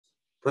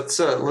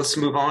Let's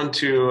move on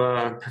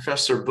to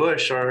Professor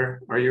Bush. Are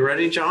you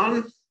ready,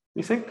 John?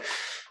 You think?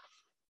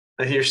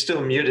 You're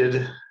still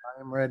muted.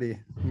 I'm ready.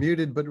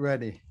 Muted but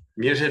ready.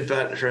 Muted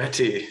but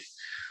ready.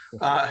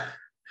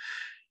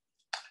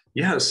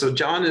 Yeah, so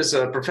John is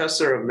a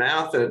professor of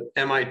math at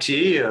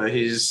MIT.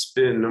 He's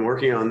been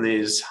working on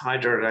these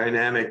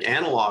hydrodynamic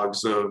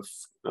analogs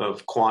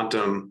of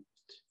quantum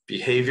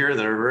behavior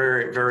that are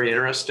very, very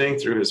interesting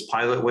through his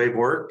pilot wave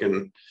work,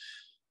 and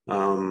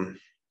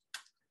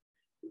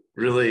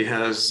really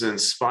has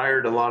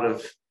inspired a lot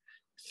of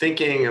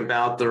thinking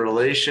about the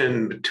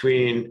relation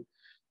between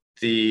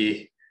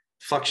the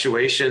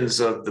fluctuations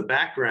of the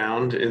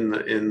background in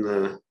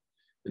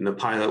the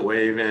pilot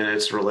wave and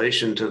its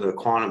relation to the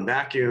quantum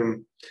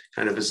vacuum.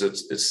 Kind of as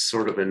it's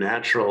sort of a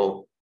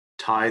natural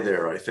tie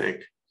there, I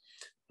think.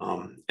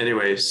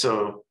 Anyway,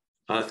 so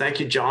thank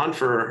you, John,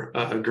 for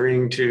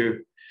agreeing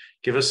to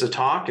give us a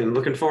talk, and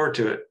looking forward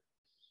to it.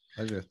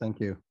 Pleasure. Thank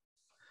you.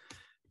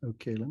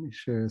 Okay, let me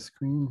share a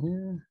screen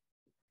here.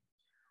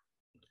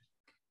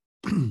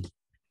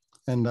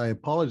 And I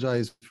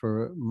apologize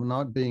for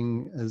not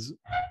being as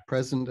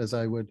present as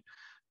I would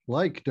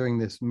like during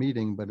this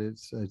meeting, but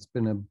it's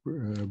been a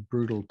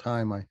brutal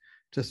time. I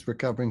just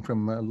recovering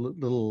from a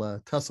little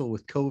tussle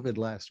with COVID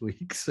last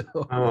week. So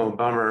oh,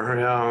 bummer.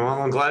 Yeah,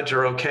 well, I'm glad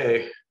you're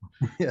okay.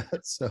 Yeah.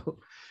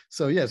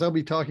 So yes, I'll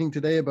be talking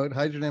today about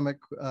hydrodynamic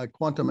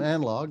quantum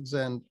analogs,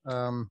 and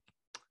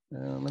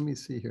let me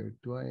see here.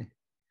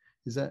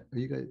 Is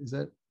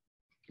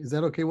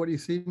that okay? What do you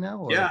see now?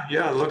 Or?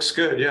 Yeah, it looks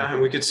good. Yeah,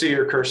 and we could see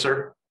your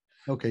cursor.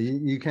 Okay,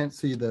 you can't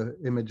see the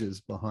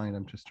images behind.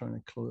 I'm just trying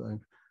to close.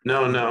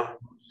 No.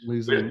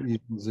 Using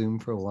Zoom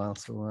for a while,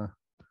 so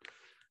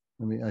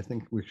I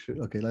think we should.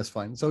 Okay, that's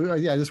fine. So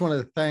yeah, I just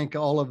want to thank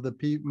all of the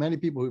many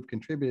people who've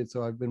contributed.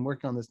 So I've been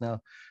working on this now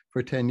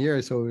for 10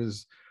 years. So it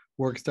was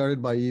work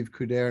started by Yves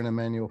Couder and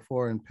Emmanuel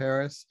Faure in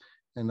Paris,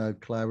 and I've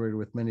collaborated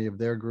with many of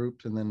their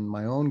groups, and then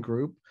my own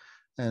group,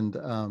 and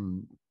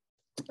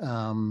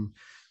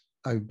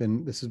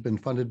this has been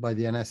funded by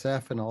the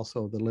NSF and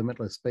also the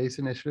Limitless Space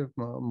Initiative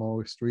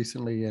most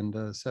recently,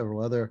 and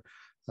several other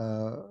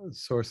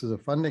sources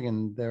of funding.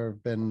 And there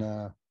have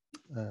been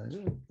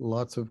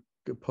lots of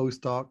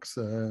postdocs,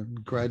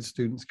 grad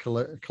students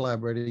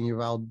collaborating.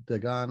 Yuval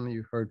Dagan,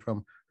 you heard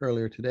from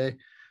earlier today,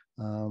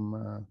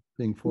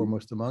 being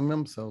foremost among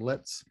them. So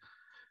let's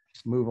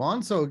move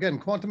on. So again,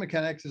 quantum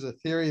mechanics is a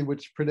theory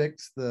which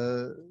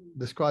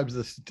describes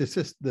the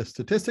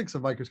statistics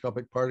of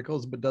microscopic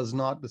particles, but does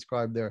not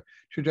describe their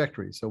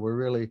trajectory. So we're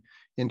really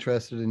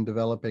interested in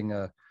developing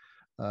a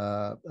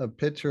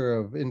picture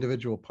of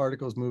individual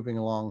particles moving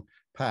along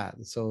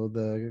paths. So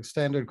the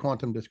standard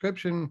quantum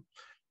description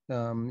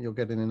you'll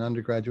get in an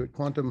undergraduate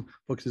quantum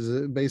books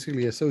is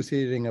basically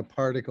associating a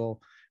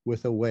particle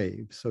with a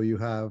wave. So you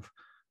have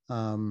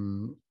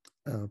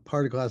a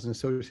particle has an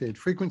associated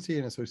frequency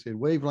and associated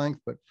wavelength,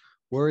 but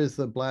where is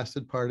the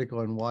blasted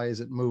particle and why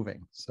is it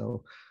moving?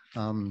 So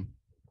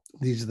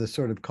these are the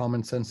sort of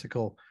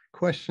commonsensical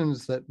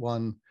questions that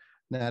one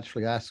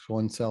naturally asks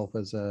oneself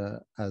as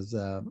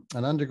an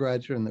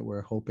undergraduate, and that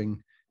we're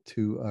hoping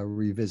to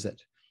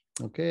revisit.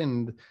 Okay,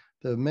 and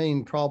the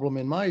main problem,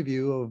 in my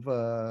view,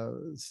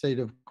 of state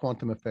of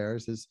quantum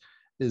affairs is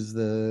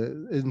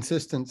the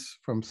insistence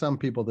from some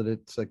people that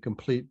it's a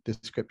complete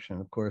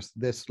description. Of course,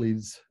 this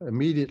leads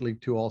immediately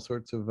to all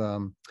sorts of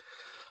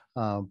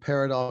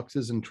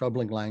paradoxes and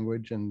troubling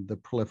language and the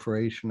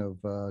proliferation of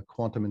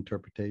quantum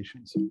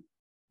interpretations.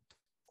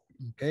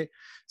 Okay,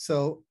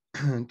 so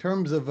in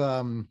terms of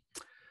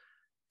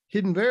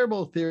hidden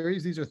variable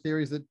theories, these are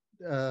theories that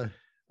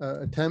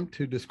attempt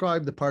to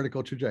describe the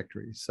particle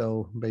trajectory.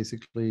 So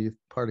basically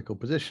particle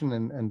position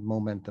and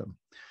momentum.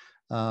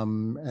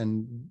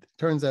 And it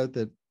turns out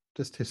that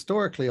just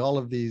historically, all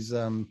of these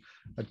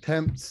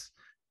attempts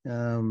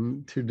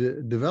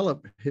to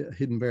develop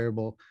hidden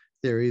variable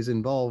theories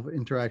involve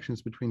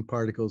interactions between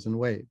particles and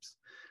waves.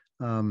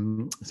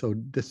 So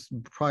this,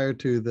 prior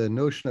to the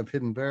notion of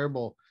hidden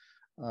variable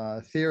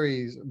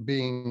theories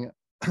being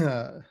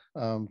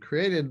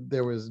created,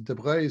 there was de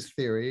Broglie's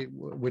theory,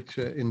 which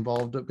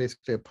involved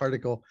basically a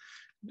particle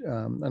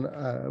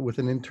with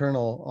an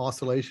internal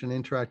oscillation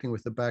interacting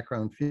with the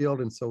background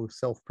field, and so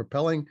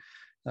self-propelling,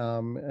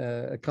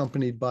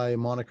 accompanied by a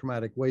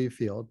monochromatic wave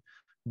field.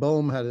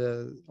 Bohm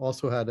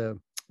also had a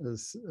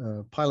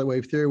pilot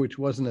wave theory, which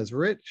wasn't as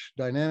rich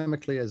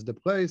dynamically as de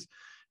Broglie's,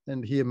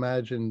 and he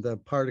imagined the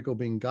particle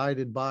being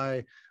guided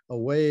by a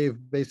wave,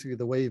 basically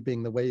the wave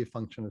being the wave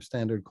function of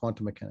standard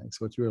quantum mechanics.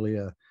 So it's really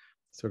a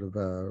sort of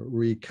a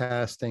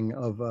recasting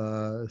of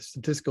a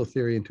statistical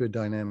theory into a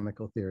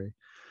dynamical theory.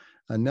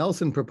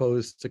 Nelson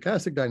proposed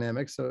stochastic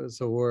dynamics,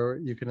 so where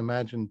you can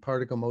imagine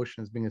particle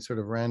motion as being a sort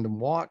of random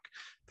walk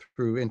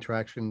through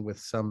interaction with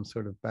some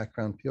sort of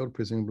background field,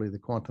 presumably the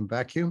quantum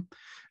vacuum.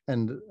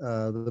 And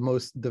the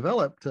most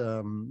developed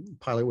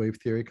pilot wave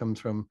theory comes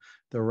from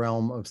the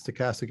realm of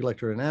stochastic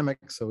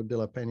electrodynamics. So De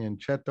La Peña and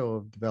Cheto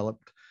have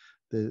developed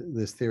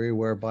this theory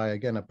whereby,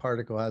 again, a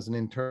particle has an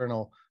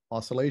internal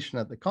oscillation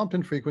at the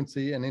Compton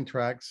frequency and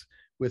interacts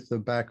with the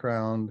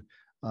background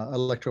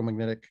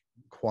electromagnetic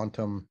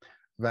quantum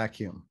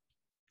vacuum.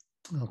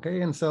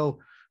 Okay, and so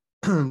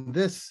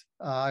this,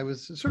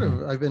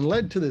 I've been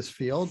led to this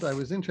field. I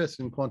was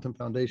interested in quantum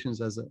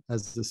foundations as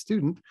a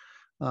student,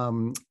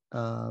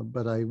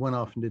 but I went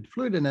off and did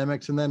fluid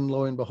dynamics, and then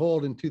lo and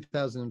behold, in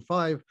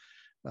 2005,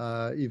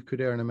 Yves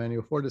Couder and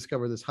Emmanuel Faure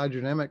discovered this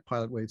hydrodynamic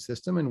pilot wave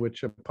system in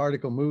which a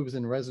particle moves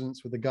in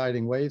resonance with the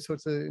guiding wave. So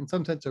it's in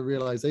some sense a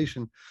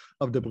realization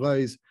of de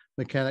Broglie's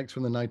mechanics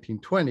from the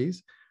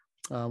 1920s.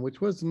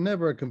 Which was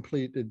never a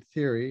completed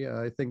theory.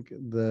 I think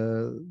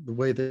the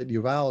way that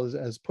Yuval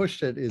has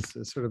pushed it is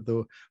sort of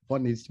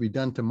what needs to be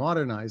done to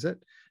modernize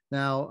it.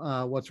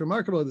 Now, what's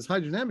remarkable about this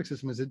hydrodynamic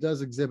system is it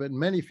does exhibit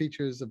many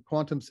features of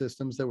quantum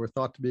systems that were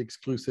thought to be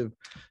exclusive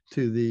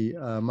to the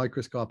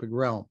microscopic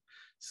realm.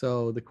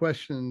 So the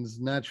questions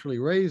naturally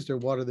raised are,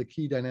 what are the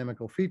key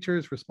dynamical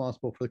features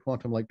responsible for the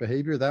quantum-like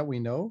behavior? That we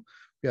know.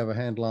 We have a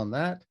handle on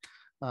that.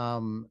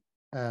 Let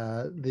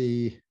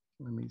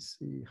me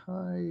see,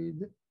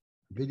 hide.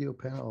 Video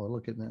panel, oh,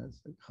 look at that,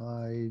 it's like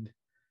hide,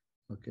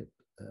 look at,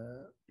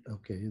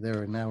 okay,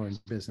 there, now we're in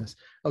business.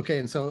 Okay,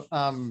 and so,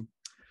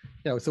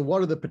 so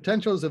what are the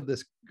potentials of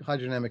this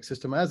hydrodynamic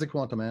system as a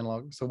quantum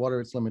analog? So what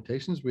are its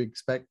limitations? We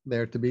expect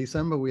there to be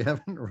some, but we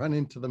haven't run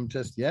into them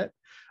just yet.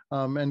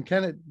 And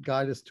can it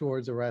guide us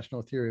towards a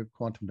rational theory of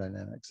quantum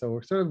dynamics? So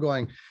we're sort of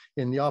going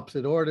in the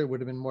opposite order. It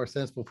would have been more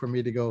sensible for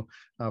me to go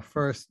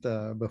first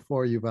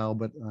before Yuval,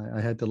 but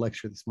I had to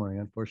lecture this morning,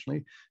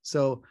 unfortunately.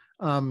 So,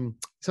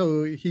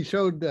 so he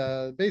showed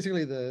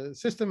basically the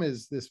system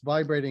is this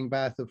vibrating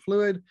bath of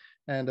fluid,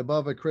 and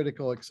above a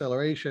critical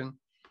acceleration,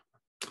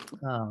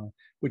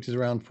 which is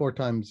around 4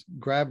 times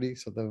gravity.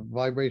 So the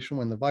vibration,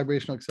 when the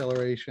vibrational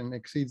acceleration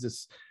exceeds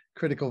this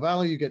critical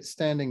value, you get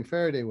standing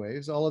Faraday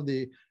waves. All of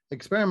the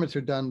experiments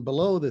are done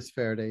below this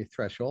Faraday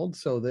threshold,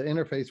 so the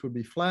interface would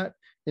be flat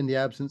in the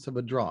absence of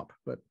a drop.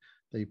 But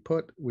we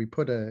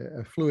put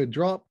a fluid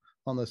drop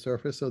on the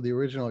surface. So the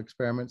original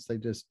experiments, they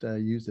just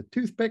used a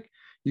toothpick.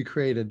 You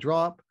create a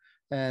drop,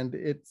 and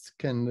it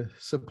can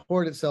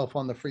support itself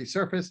on the free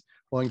surface,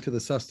 owing to the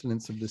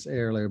sustenance of this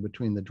air layer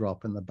between the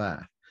drop and the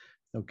bath.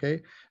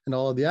 Okay, and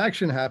all of the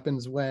action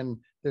happens when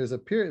there's a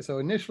period. So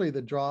initially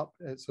the drop,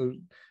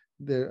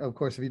 of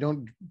course, if you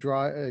don't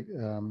draw,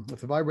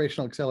 if the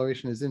vibrational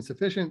acceleration is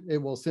insufficient, it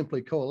will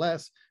simply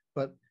coalesce.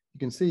 But you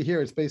can see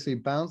here, it's basically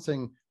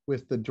bouncing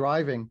with the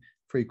driving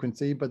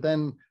frequency. But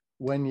then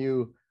when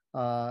you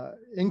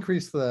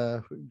increase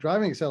the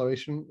driving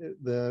acceleration,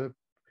 the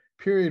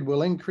period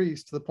will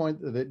increase to the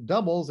point that it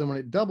doubles. And when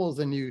it doubles,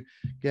 then you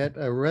get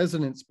a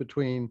resonance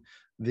between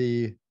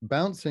the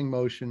bouncing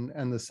motion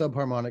and the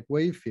subharmonic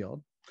wave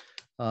field.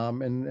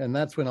 And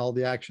that's when all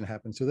the action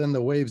happens. So then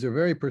the waves are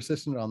very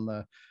persistent on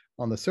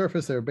the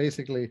surface. They're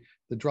basically,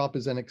 the drop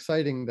is then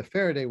exciting the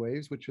Faraday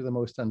waves, which are the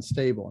most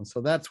unstable. And so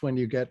that's when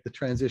you get the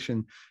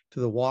transition to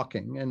the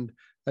walking. And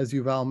as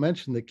Yuval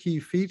mentioned, the key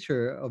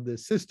feature of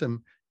this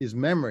system is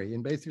memory.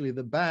 And basically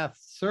the bath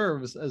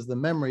serves as the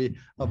memory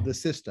of the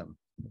system.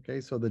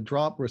 Okay, so the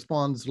drop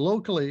responds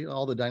locally.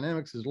 All the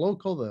dynamics is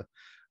local,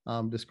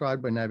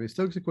 described by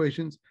Navier-Stokes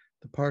equations.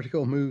 The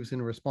particle moves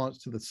in response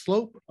to the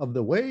slope of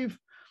the wave.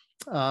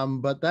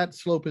 But that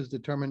slope is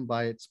determined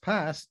by its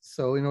past.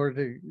 So in order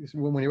to,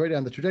 when you write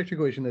down the trajectory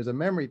equation, there's a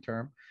memory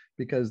term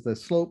because the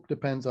slope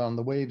depends on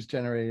the waves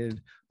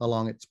generated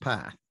along its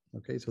path.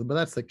 Okay, so, but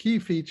that's the key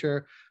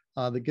feature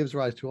that gives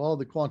rise to all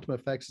the quantum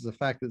effects, is the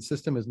fact that the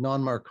system is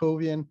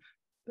non-Markovian,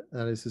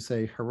 that is to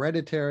say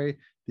hereditary.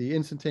 The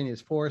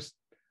instantaneous force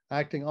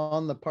acting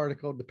on the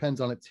particle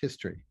depends on its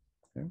history.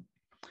 Okay?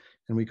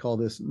 And we call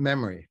this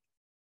memory.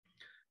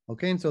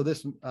 Okay, and so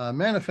this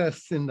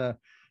manifests in the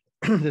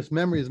this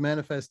memory is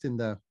manifest in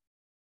the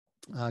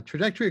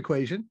trajectory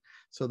equation.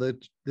 So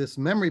that this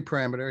memory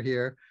parameter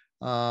here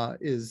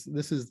is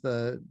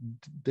the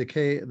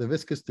decay, the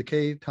viscous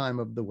decay time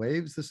of the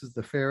waves. This is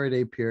the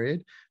Faraday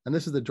period, and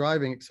this is the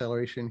driving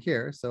acceleration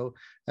here. So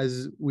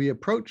as we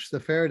approach the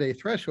Faraday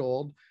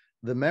threshold,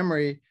 the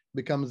memory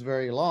becomes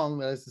very long.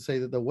 That is to say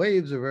that the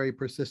waves are very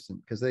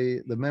persistent because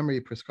the memory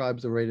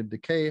prescribes the rate of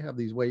decay of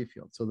these wave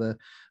fields. So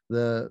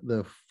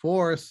the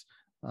force,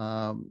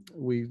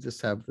 we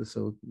just have this,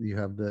 so you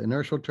have the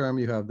inertial term,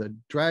 you have the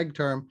drag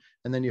term,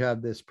 and then you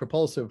have this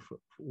propulsive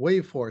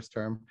wave force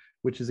term,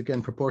 which is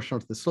again proportional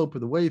to the slope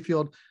of the wave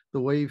field.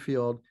 The wave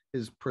field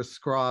is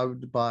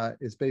prescribed by,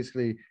 is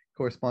basically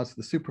corresponds to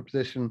the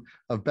superposition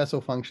of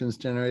Bessel functions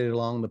generated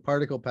along the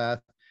particle path,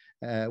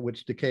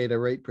 which decay at a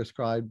rate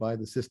prescribed by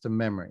the system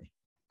memory.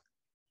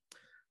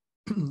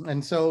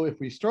 And so if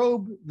we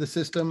strobe the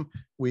system,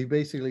 we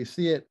basically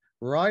see it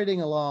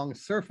riding along,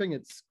 surfing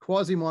its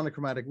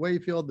quasi-monochromatic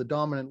wave field. The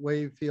dominant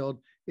wave field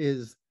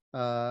is,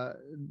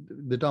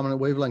 the dominant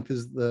wavelength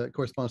is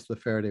corresponds to the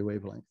Faraday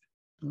wavelength.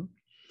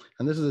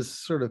 And this is a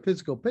sort of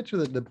physical picture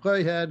that de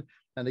Broglie had.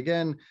 And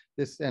again,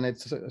 it's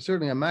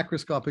certainly a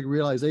macroscopic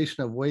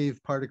realization of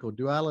wave-particle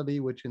duality,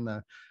 which in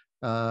the,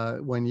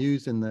 when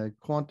used in the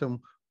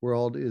quantum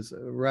world is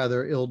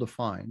rather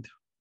ill-defined.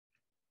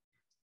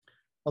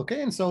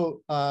 Okay, and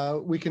so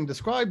we can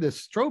describe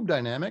this strobe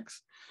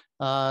dynamics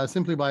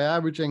simply by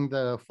averaging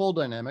the full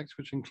dynamics,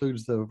 which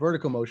includes the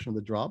vertical motion of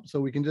the drop. So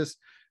we can just,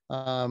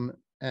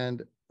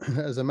 and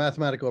as a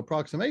mathematical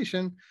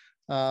approximation,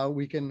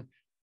 we can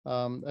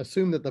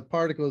assume that the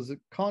particle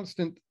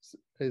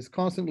is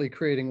constantly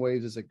creating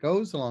waves as it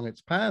goes along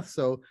its path.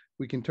 So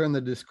we can turn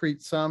the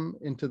discrete sum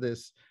into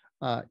this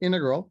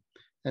integral.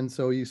 And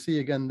so you see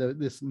again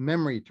this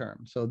memory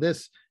term. So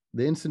the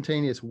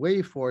instantaneous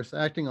wave force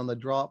acting on the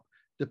drop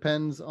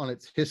depends on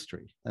its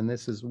history. And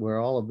this is where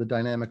all of the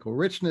dynamical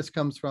richness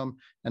comes from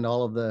and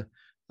all of the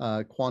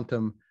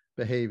quantum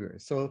behavior.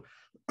 So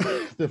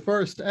the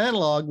first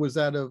analog was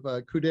that of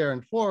Couder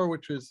and Foer,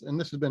 and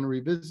this has been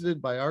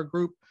revisited by our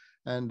group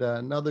and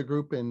another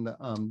group in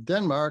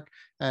Denmark.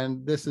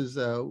 And this is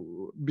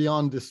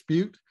beyond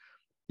dispute.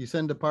 You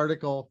send a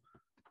particle,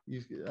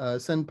 you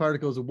send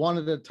particles one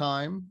at a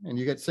time, and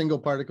you get single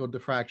particle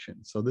diffraction.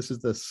 So this is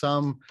the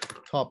sum,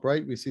 top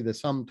right, we see the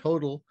sum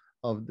total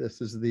of this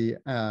is the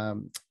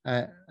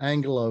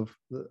angle of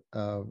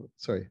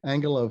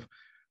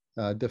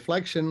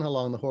deflection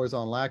along the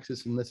horizontal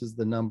axis, and this is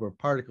the number of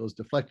particles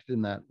deflected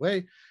in that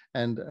way.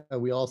 And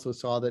we also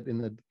saw that in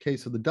the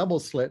case of the double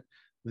slit,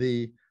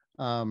 the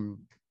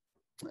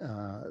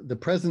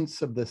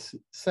presence of the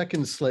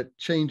second slit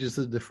changes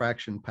the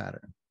diffraction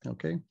pattern.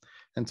 Okay,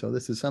 and so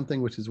this is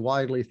something which is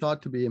widely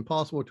thought to be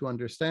impossible to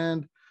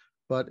understand,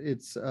 but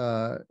it's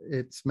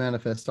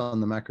manifest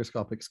on the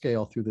macroscopic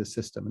scale through this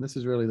system. And this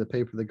is really the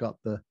paper that got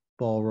the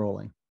ball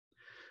rolling.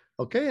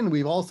 Okay, and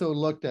we've also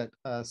looked at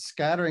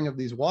scattering of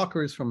these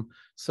walkers from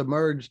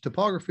submerged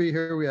topography.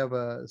 Here we have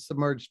a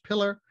submerged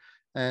pillar,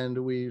 and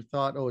we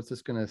thought, oh, it's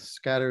just going to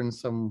scatter in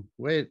some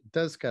way. It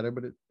does scatter,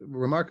 but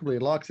remarkably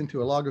it locks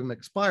into a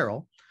logarithmic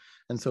spiral.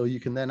 And so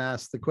you can then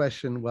ask the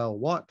question, well,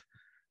 what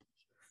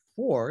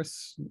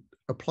force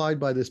applied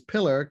by this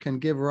pillar can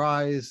give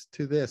rise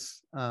to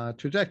this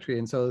trajectory?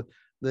 And so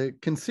the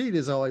conceit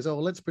is always, oh,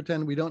 let's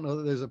pretend we don't know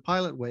that there's a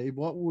pilot wave.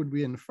 What would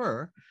we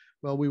infer?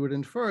 Well, we would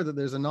infer that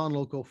there's a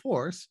non-local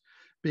force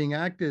being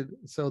acted,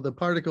 so the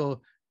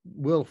particle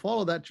will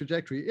follow that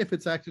trajectory if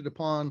it's acted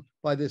upon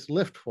by this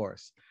lift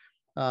force.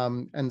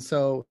 And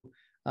so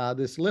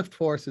this lift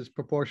force is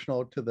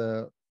proportional to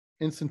the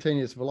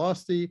instantaneous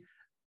velocity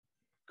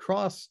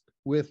crossed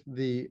with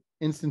the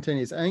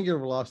instantaneous angular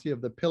velocity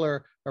of the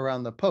pillar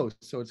around the post.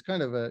 So it's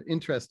kind of an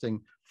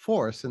interesting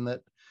force in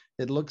that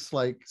it looks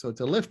like, so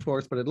it's a lift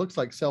force, but it looks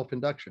like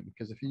self-induction,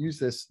 because if you use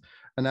this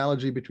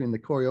analogy between the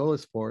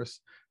Coriolis force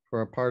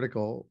for a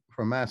particle,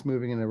 for a mass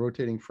moving in a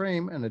rotating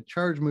frame and a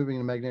charge moving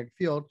in a magnetic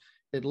field,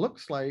 it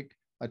looks like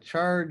a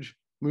charge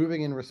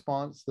moving in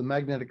response to the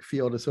magnetic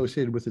field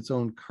associated with its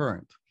own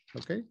current.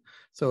 Okay,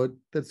 so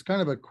that's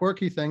kind of a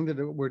quirky thing that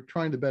we're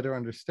trying to better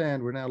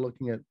understand. We're now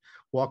looking at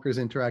walkers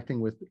interacting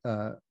with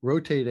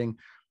rotating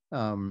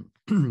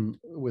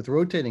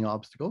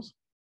obstacles.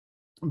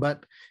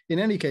 But in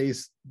any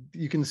case,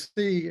 you can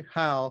see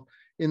how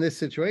in this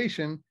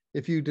situation,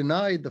 if you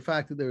denied the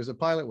fact that there's a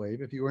pilot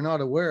wave, if you were not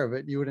aware of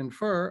it, you would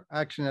infer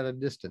action at a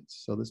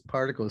distance. So this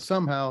particle is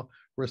somehow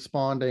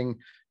responding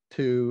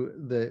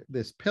to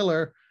this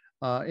pillar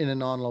in a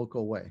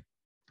non-local way.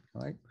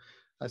 All right.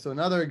 So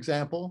another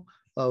example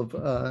of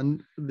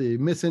the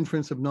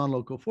misinference of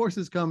non-local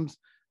forces comes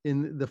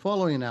in the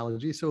following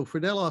analogy. So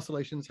Friedel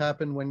oscillations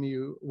happen when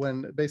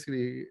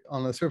basically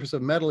on the surface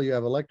of metal, you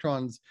have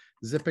electrons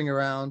zipping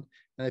around.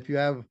 And if you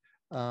have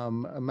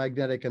a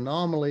magnetic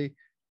anomaly,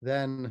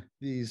 then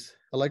these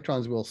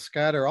electrons will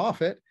scatter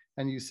off it.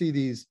 And you see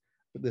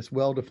this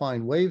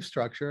well-defined wave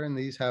structure, and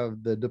these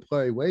have the de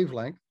Broglie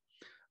wavelength.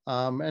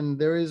 And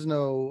there is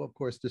no, of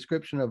course,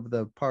 description of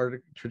the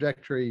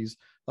trajectories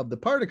of the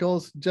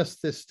particles,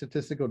 just this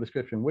statistical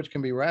description, which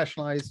can be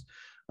rationalized.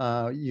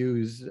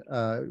 You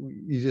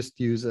just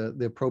use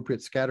the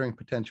appropriate scattering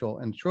potential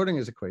and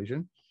Schrodinger's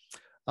equation.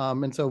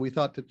 And so we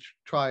thought to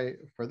try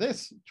for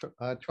this,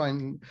 try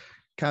and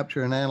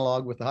capture an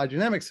analog with the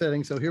hydrodynamic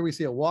setting. So here we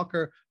see a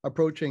walker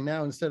approaching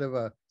now. Instead of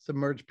a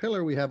submerged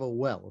pillar, we have a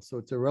well. So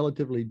it's a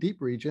relatively deep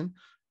region,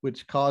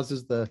 which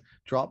causes the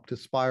drop to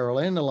spiral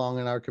in along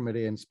an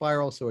Archimedean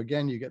spiral. So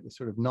again, you get the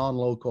sort of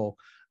non-local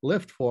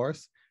lift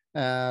force.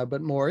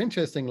 But more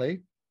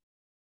interestingly,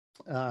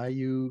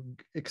 you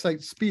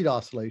excite speed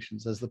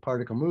oscillations as the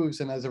particle moves.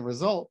 And as a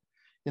result,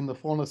 in the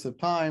fullness of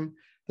time,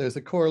 there's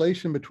a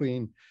correlation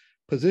between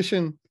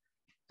position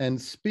and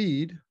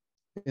speed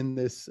in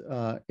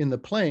the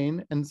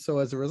plane. And so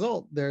as a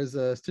result, there's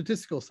a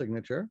statistical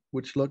signature,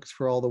 which looks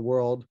for all the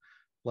world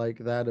like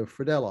that of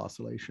Friedel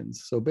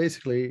oscillations. So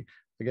basically,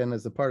 again,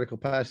 as the particle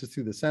passes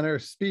through the center,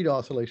 speed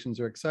oscillations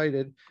are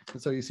excited. And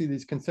so you see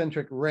these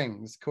concentric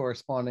rings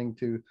corresponding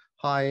to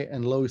high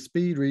and low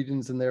speed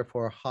regions, and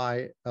therefore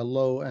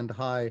low and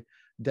high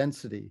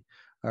density,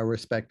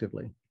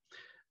 respectively.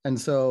 And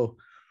so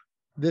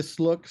this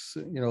looks,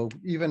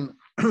 even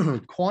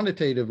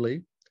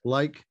quantitatively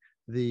like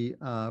the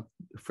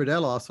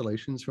Friedel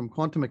oscillations from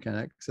quantum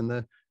mechanics,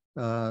 and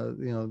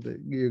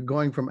you're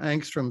going from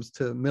angstroms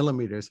to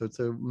millimeters, so it's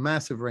a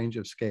massive range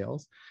of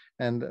scales.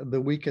 And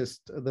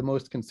the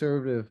most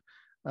conservative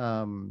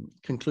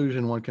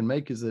conclusion one can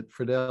make is that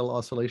Friedel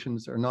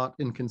oscillations are not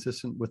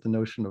inconsistent with the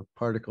notion of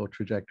particle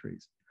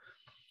trajectories.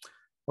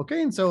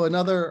 Okay, and so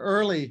another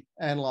early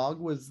analog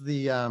was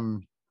the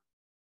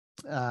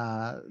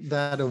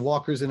that of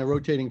walkers in a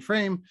rotating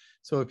frame.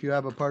 So if you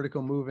have a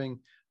particle moving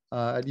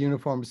at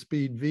uniform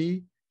speed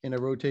v in a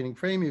rotating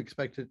frame, you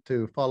expect it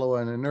to follow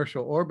an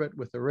inertial orbit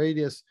with a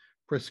radius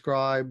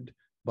prescribed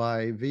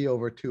by v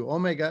over 2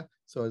 omega.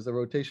 So as the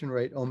rotation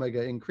rate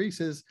omega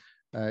increases,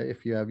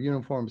 if you have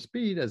uniform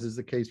speed, as is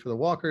the case for the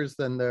walkers,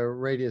 then their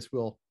radius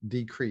will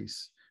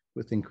decrease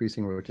with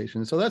increasing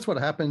rotation. So that's what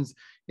happens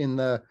in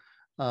the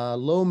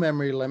low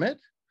memory limit.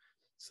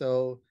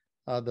 So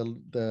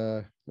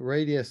the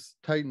radius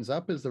tightens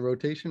up as the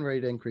rotation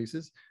rate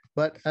increases.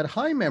 But at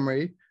high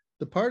memory,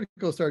 the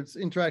particle starts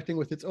interacting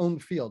with its own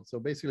field. So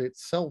basically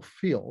it's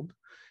self-field.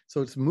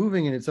 So it's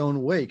moving in its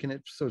own wake.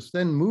 And so it's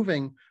then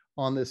moving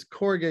on this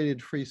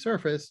corrugated free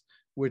surface,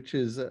 which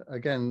is,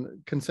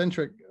 again,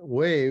 concentric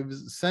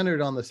waves centered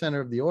on the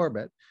center of the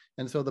orbit.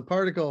 And so the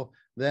particle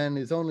then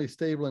is only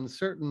stable in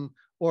certain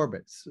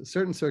orbits,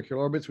 certain circular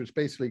orbits, which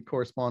basically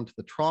correspond to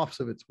the troughs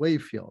of its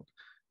wave field.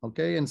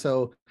 Okay, and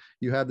so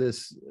you have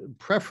this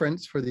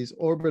preference for these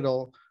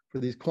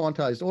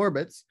quantized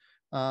orbits,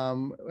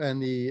 and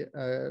the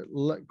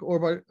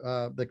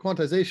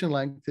quantization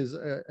length is,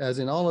 as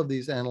in all of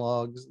these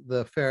analogs,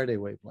 the Faraday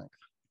wavelength.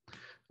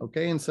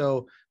 Okay, and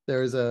so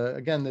there's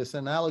again, this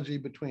analogy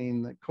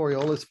between the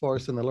Coriolis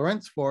force and the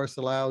Lorentz force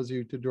allows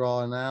you to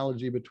draw an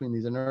analogy between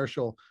these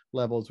inertial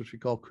levels, which we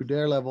call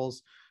Couder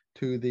levels,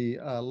 to the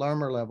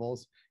Larmor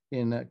levels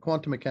in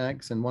quantum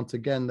mechanics. And once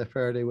again, the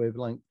Faraday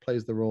wavelength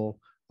plays the role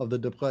of the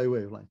de Broglie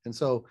wavelength. And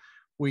so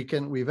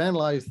we've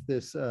analyzed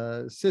this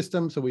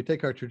system. So we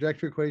take our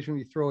trajectory equation,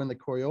 we throw in the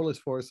Coriolis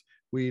force,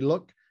 we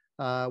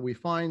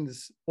find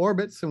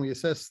orbits and we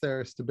assess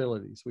their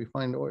stability. So we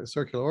find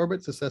circular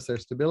orbits, assess their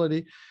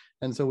stability.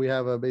 And so we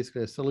have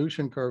basically a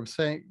solution curve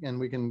saying, and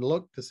we can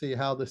look to see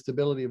how the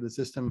stability of the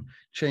system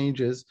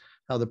changes,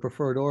 how the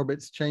preferred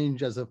orbits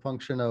change as a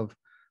function of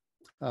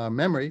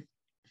memory.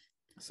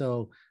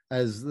 So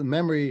as the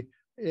memory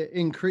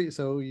increase,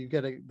 so you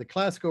get the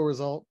classical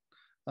result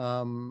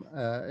in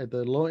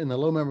the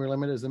low memory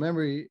limit. As the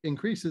memory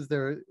increases,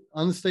 there are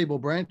unstable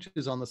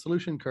branches on the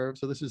solution curve.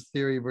 So this is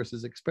theory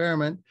versus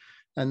experiment.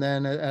 And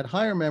then at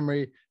higher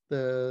memory,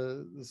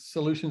 the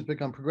solutions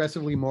become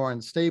progressively more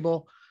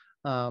unstable.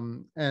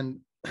 And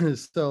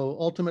so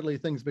ultimately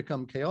things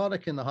become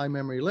chaotic in the high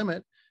memory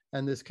limit.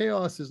 And this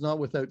chaos is not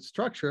without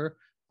structure.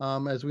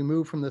 As we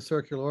move from the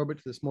circular orbit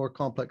to this more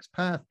complex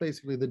path,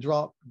 basically the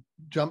drop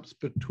jumps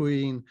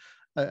between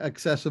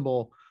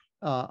accessible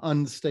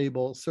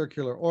unstable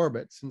circular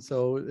orbits. And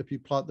so if you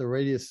plot the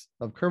radius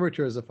of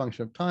curvature as a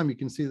function of time, you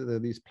can see that there are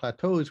these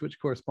plateaus which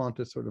correspond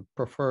to sort of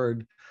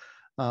preferred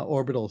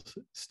orbital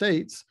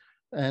states.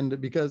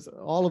 And because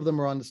all of them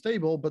are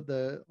unstable, but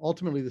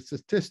ultimately the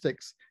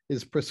statistics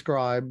is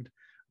prescribed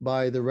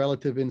by the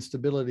relative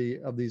instability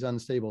of these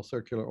unstable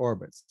circular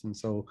orbits. And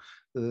so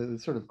the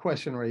sort of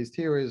question raised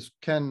here is,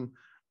 can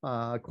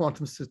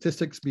quantum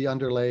statistics be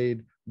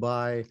underlaid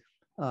by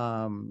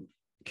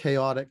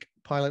chaotic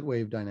pilot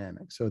wave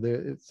dynamics? So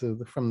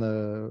from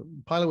the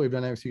pilot wave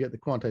dynamics, you get the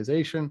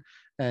quantization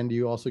and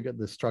you also get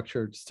the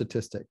structured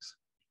statistics.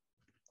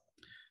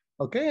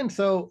 Okay, and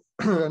so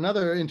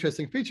another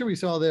interesting feature we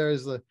saw there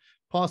is the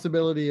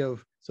possibility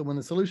of, so when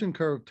the solution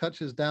curve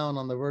touches down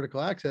on the vertical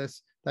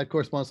axis, that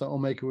corresponds to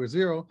omega or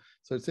 0.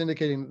 So it's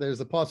indicating that there's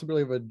a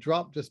possibility of a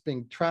drop just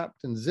being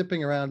trapped and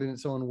zipping around in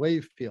its own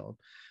wave field.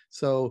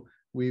 So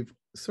we've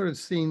sort of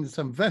seen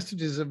some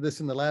vestiges of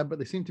this in the lab, but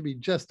they seem to be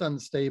just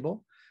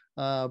unstable.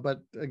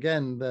 But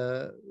again,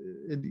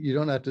 you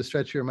don't have to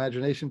stretch your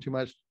imagination too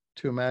much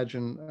to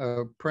imagine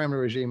a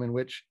parameter regime in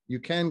which you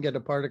can get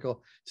a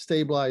particle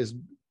stabilized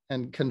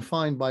and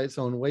confined by its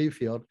own wave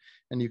field.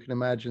 And you can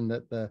imagine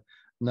that the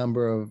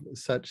number of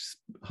such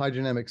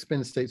hydrodynamic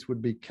spin states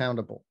would be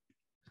countable.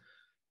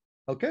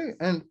 Okay,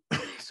 and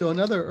so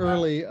another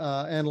early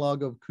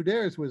analog of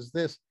Couder's was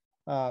this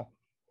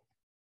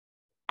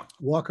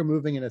Walker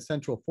moving in a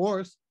central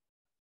force,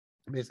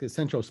 basically a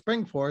central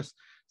spring force.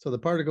 So the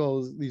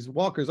particles, these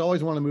walkers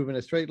always want to move in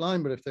a straight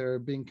line, but if they're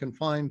being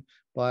confined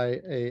by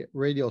a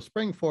radial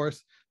spring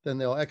force, then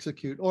they'll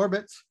execute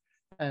orbits,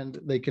 and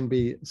they can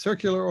be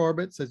circular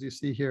orbits, as you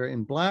see here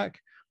in black,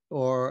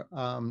 or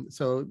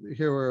so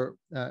here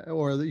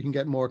or you can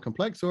get more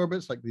complex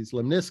orbits like these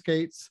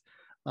lemniscates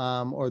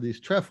or these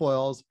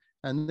trefoils.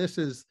 And this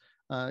is,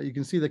 you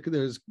can see that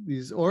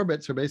these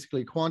orbits are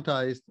basically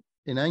quantized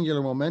in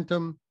angular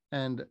momentum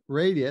and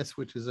radius,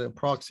 which is a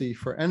proxy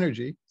for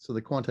energy. So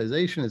the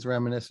quantization is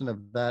reminiscent of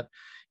that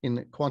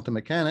in quantum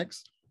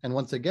mechanics. And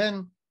once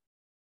again,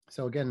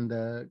 so again,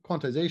 the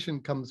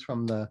quantization comes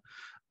from the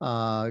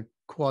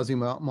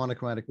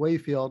quasi-monochromatic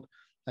wave field.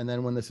 And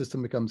then when the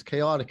system becomes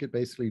chaotic, it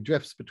basically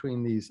drifts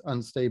between these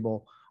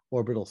unstable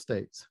orbital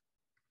states,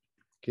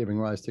 giving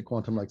rise to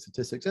quantum-like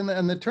statistics. And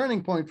the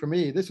turning point for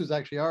me, this was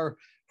actually our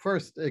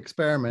first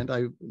experiment.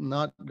 I've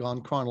not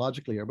gone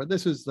chronologically here, but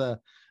this was the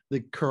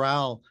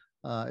Corral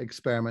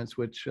experiments,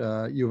 which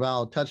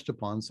Yuval touched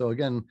upon. So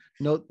again,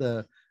 note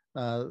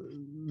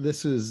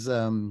this is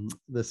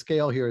the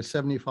scale here is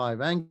 75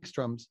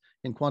 angstroms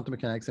in quantum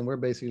mechanics, and we're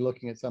basically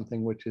looking at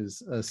something which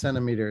is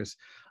centimeters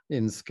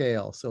in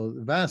scale. So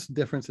vast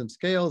difference in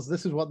scales.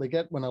 This is what they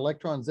get when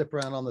electrons zip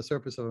around on the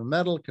surface of a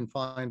metal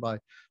confined by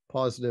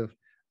positive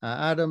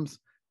atoms.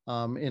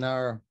 In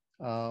our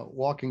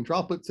walking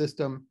droplet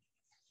system,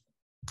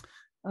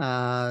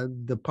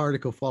 the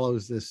particle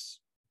follows this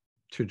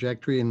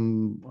trajectory,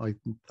 and I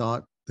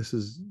thought this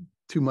is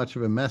too much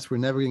of a mess. We're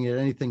never going to get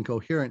anything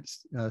coherent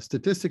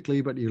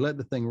statistically, but you let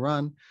the thing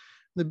run.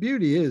 The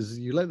beauty is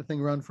you let the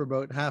thing run for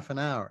about half an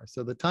hour.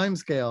 So the time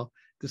scale,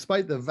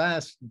 despite the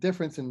vast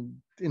difference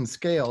in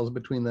scales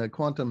between the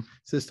quantum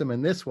system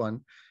and this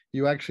one,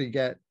 you actually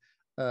get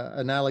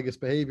analogous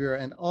behavior,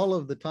 and all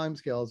of the time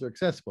scales are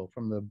accessible,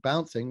 from the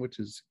bouncing, which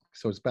is,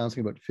 so it's bouncing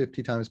about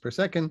 50 times per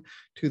second,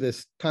 to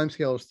this time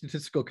scale of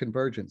statistical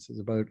convergence is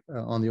about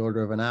on the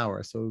order of an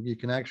hour. So you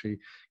can actually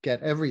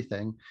get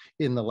everything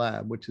in the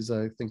lab, which is,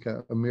 I think,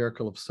 a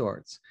miracle of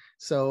sorts.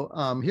 So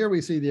here we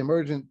see the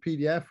emergent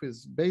PDF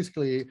is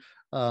basically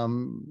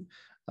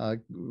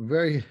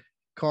very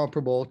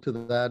comparable to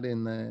that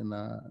in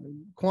the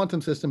quantum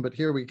system, but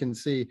here we can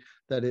see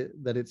that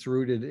it's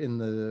rooted in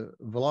the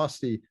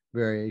velocity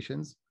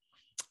variations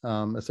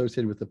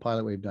associated with the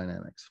pilot wave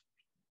dynamics.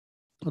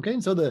 Okay,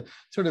 and so the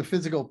sort of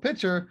physical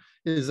picture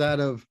is that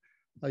of,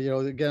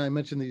 again, I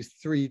mentioned the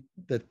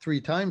three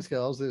time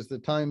scales. There's the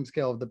time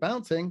scale of the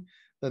bouncing,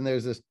 then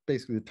there's this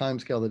basically the time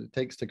scale that it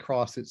takes to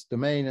cross its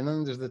domain, and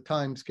then there's the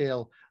time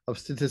scale of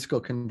statistical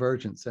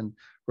convergence. And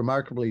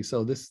remarkably,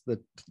 so this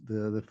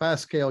the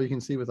fast scale you can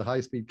see with a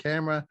high-speed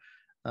camera,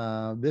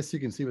 this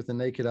you can see with the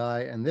naked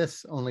eye, and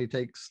this only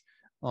takes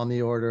on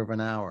the order of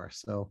an hour.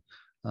 So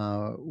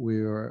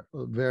we were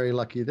very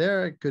lucky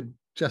there. It could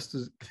just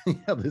as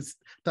this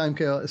time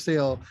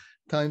scale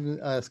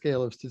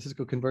of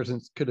statistical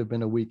convergence could have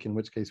been a week, in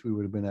which case we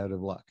would have been out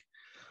of luck.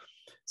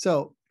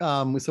 So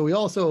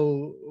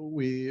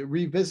we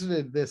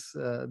revisited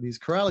these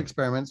Corral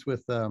experiments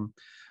with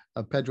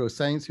Pedro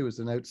Sainz, who was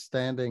an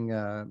outstanding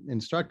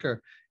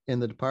instructor in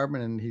the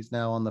department, and he's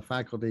now on the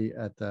faculty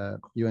at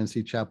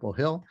UNC Chapel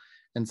Hill.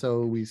 And so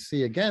we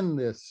see again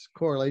this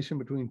correlation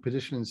between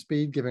position and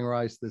speed, giving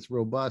rise to this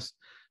robust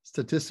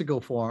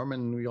statistical form.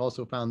 And we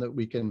also found that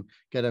we can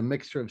get a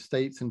mixture of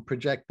states and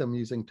project them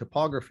using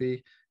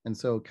topography, and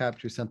so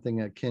capture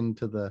something akin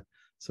to the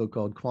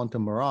so-called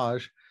quantum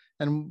mirage.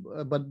 And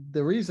but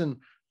the reason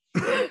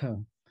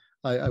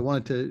I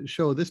wanted to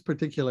show this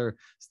particular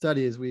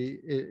study is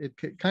it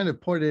kind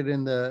of pointed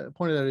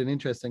out an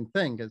interesting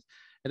thing, because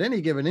at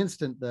any given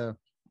instant the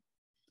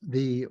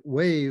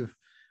wave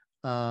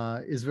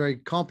is very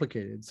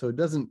complicated. So it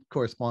doesn't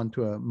correspond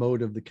to a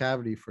mode of the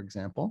cavity, for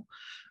example.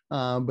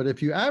 But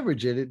if you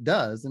average it, it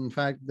does. In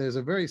fact, there's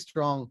a very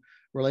strong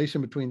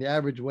relation between the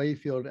average wave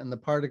field and the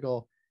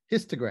particle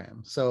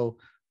histogram. So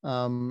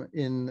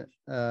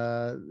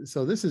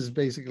so this is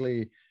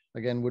basically,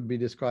 again, would be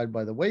described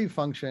by the wave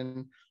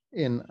function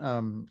in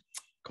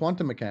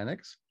quantum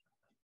mechanics.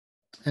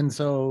 And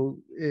so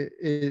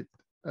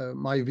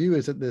my view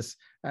is that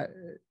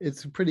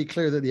it's pretty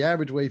clear that the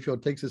average wave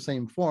field takes the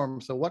same form.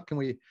 So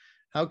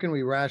how can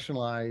we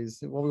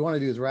rationalize? What we want to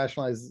do is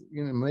rationalize,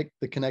 make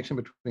the connection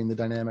between the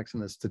dynamics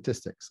and the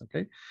statistics,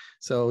 okay?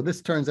 So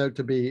this turns out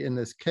to be, in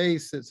this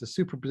case, it's a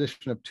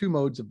superposition of two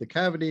modes of the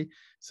cavity.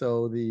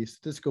 So the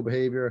statistical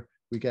behavior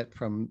we get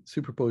from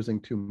superposing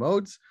two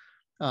modes.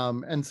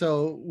 And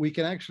so we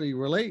can actually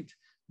relate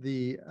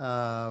the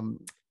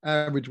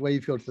average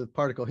wave field to the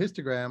particle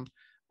histogram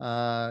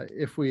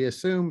if we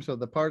assume, so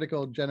the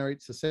particle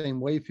generates the same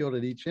wave field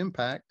at each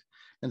impact.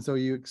 And so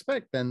you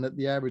expect then that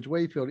the average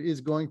wave field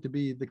is going to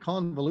be the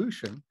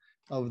convolution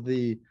of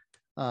the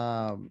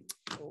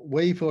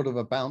wave field of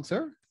a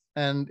bouncer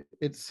and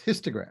its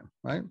histogram,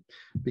 right?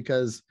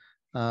 Because,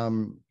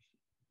 and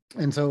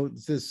so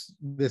this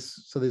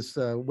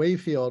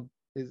wave field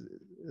is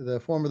the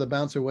form of the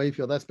bouncer wave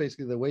field. That's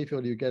basically the wave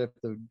field you get if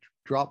the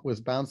drop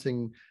was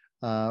bouncing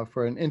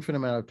for an infinite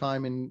amount of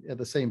time at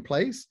the same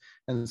place.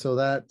 And so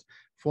that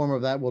form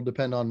of that will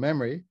depend on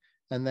memory.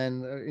 And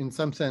then in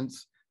some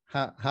sense,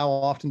 how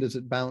often does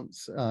it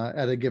bounce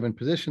at a given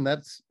position?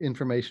 That's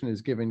information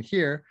is given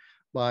here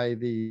by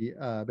the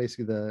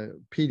basically the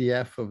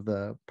PDF of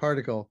the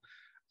particle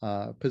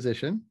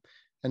position.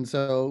 And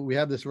so we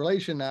have this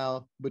relation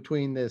now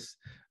between this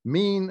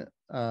mean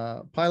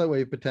pilot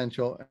wave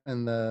potential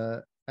and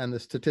the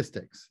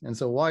statistics. And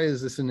so why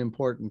is this an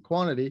important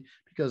quantity?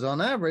 Because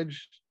on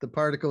average, the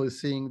particle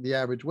is seeing the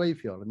average wave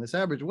field. And this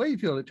average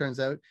wave field, it turns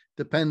out,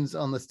 depends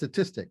on the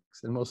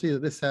statistics. And we'll see that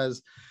this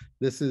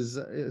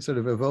sort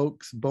of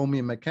evokes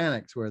Bohmian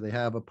mechanics, where they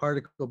have a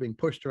particle being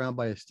pushed around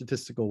by a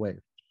statistical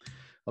wave.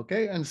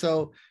 Okay, and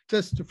so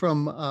just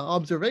from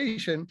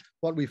observation,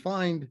 what we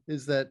find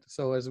is that,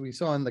 so as we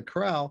saw in the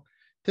Corral,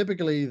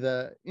 typically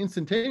the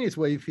instantaneous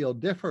wave field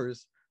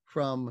differs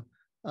from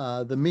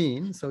the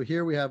mean. So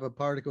here we have a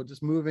particle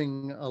just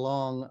moving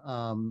along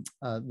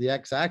the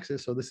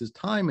x-axis. So this is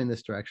time in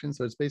this direction.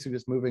 So it's basically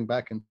just moving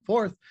back and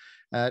forth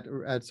at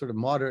sort of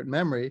moderate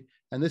memory.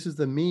 And this is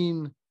the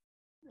mean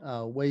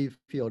wave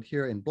field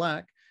here in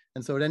black.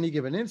 And so at any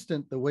given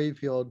instant, the wave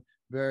field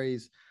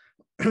varies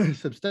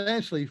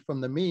substantially from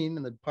the mean,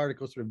 and the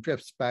particle sort of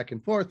drifts back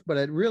and forth. But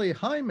at really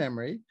high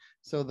memory,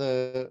 so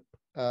the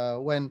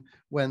when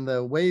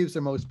the waves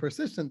are most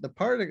persistent,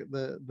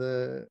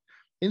 the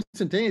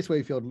instantaneous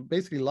wave field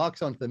basically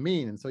locks onto the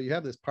mean. And so you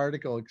have this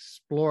particle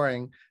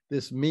exploring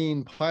this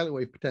mean pilot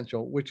wave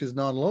potential, which is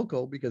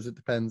non-local because it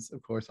depends,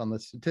 of course, on the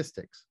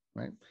statistics,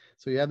 right?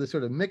 So you have this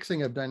sort of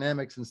mixing of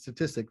dynamics and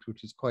statistics,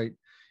 which is quite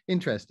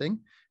interesting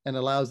and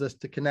allows us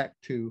to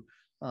connect to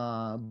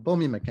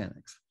Bohmian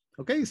mechanics.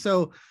 Okay,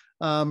 so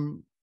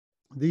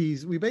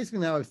we basically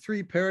now have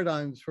three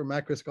paradigms for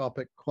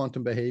macroscopic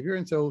quantum behavior.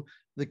 And so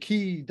the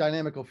key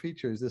dynamical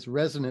feature is this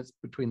resonance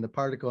between the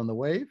particle and the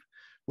wave,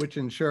 which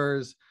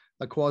ensures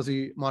a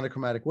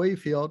quasi-monochromatic wave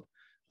field.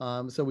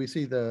 So we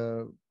see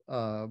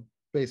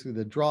basically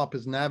the drop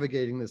is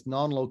navigating this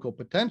non-local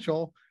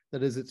potential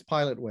that is its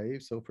pilot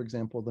wave. So for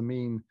example, the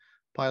mean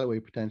pilot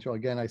wave potential,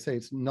 again, I say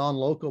it's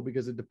non-local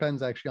because it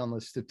depends actually on the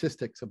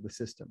statistics of the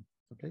system,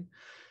 okay?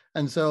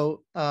 And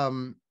so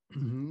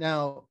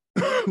now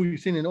we've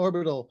seen in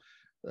orbital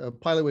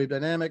pilot wave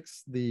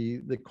dynamics,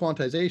 the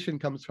quantization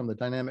comes from the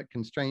dynamic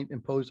constraint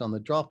imposed on the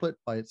droplet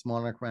by its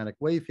monochromatic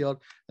wave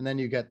field. And then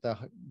you get the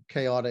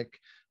chaotic,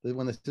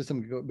 when the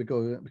system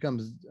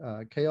becomes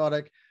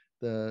chaotic,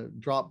 the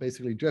drop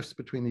basically drifts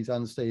between these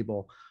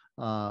unstable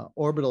quantized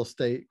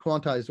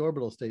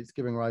orbital states,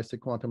 giving rise to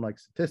quantum-like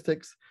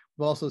statistics.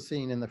 We've also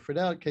seen in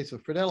the case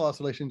of Friedel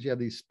oscillations, you have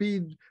these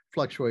speed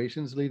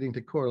fluctuations leading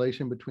to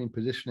correlation between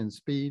position and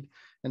speed.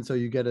 And so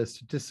you get a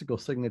statistical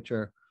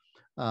signature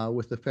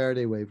with the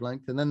Faraday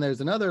wavelength. And then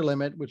there's another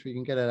limit, which we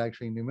can get at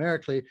actually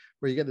numerically,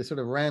 where you get this sort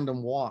of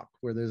random walk,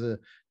 where there's a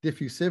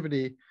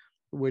diffusivity,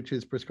 which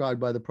is prescribed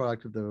by the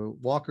product of the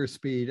Walker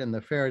speed and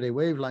the Faraday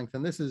wavelength.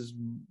 And this is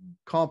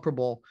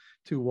comparable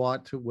to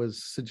what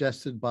was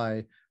suggested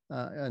by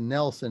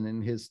Nelson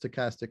in his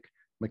stochastic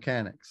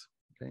mechanics.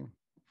 Okay,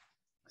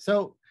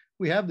 so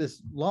we have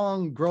this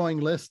long growing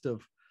list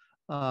of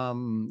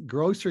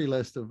grocery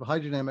list of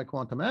hydrodynamic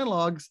quantum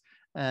analogs,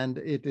 and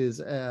it is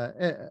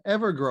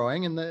ever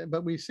growing.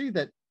 But we see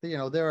that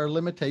there are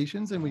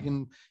limitations, and we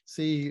can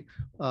see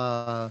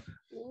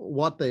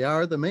what they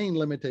are. The main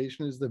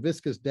limitation is the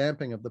viscous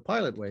damping of the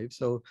pilot wave.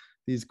 So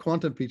these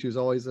quantum features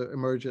always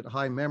emerge at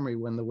high memory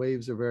when the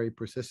waves are very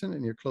persistent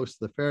and you're close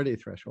to the Faraday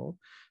threshold.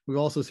 We've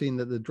also seen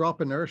that the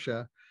drop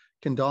inertia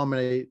can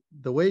dominate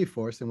the wave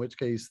force, in which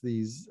case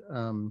these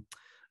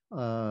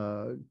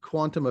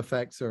quantum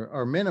effects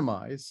are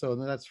minimized. So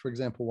that's, for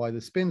example, why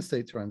the spin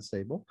states are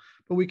unstable.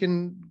 But we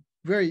can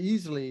very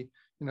easily,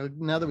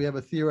 now that we have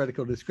a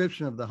theoretical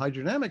description of the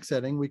hydrodynamic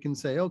setting, we can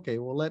say, okay,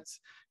 well, let's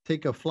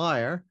take a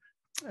flyer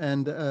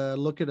and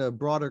look at a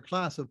broader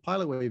class of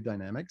pilot wave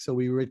dynamics. So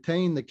we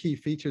retain the key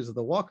features of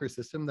the Walker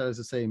system, that is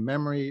to say,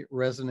 memory,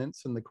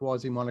 resonance, and the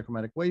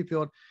quasi-monochromatic wave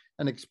field,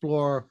 and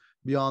explore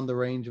beyond the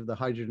range of the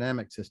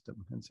hydrodynamic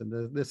system. And so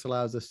this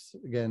allows us,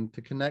 again,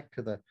 to connect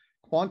to the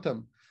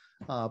quantum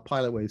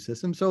pilot wave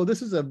system. So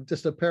this is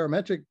just a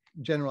parametric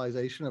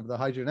generalization of the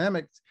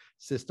hydrodynamic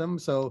system.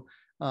 So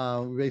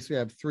we basically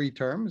have three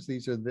terms.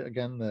 These are,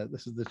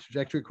 this is the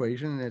trajectory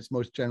equation in its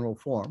most general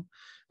form.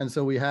 And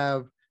so we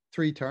have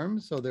three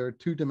terms. So there are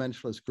two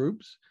dimensionless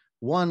groups.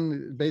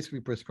 One basically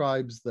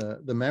prescribes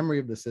the memory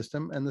of the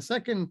system. And the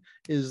second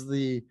is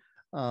the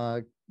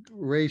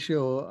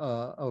ratio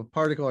of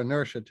particle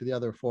inertia to the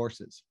other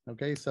forces.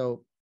 Okay,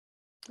 so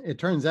it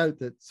turns out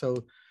that,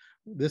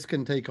 this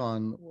can take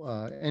on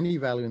any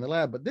value in the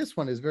lab, but this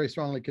one is very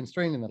strongly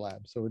constrained in the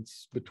lab. So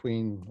it's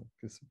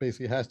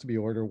basically has to be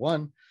order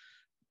 1.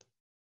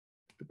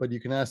 But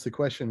you can ask the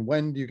question,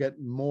 when do you get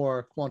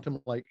more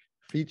quantum-like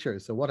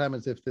features? So what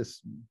happens if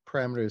this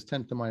parameter is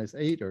 10 to the minus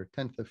 8 or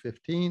 10 to the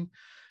 15?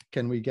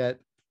 Can we get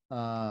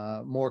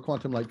more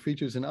quantum-like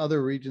features in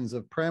other regions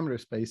of parameter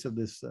space of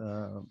this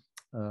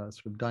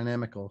sort of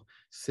dynamical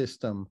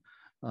system,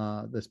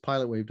 this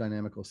pilot wave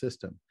dynamical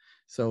system?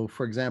 So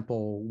for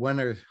example, when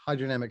are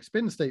hydrodynamic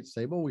spin states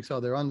stable? We saw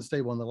they're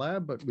unstable in the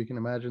lab, but we can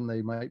imagine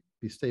they might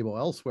be stable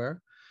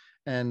elsewhere.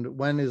 And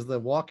when is the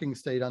walking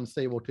state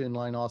unstable to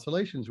inline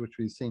oscillations, which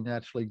we've seen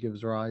naturally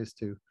gives rise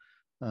to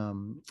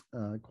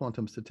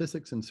quantum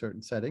statistics in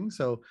certain settings.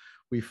 So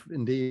we've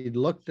indeed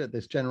looked at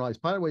this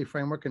generalized pilot wave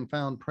framework and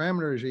found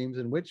parameter regimes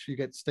in which you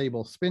get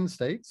stable spin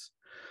states.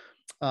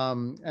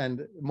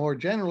 And more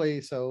generally,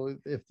 so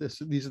if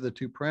these are the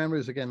two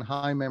parameters, again,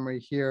 high memory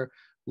here,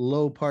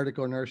 low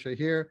particle inertia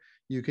here,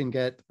 you can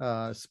get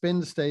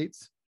spin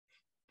states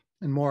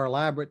and more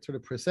elaborate sort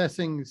of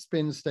processing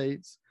spin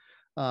states.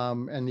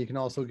 And you can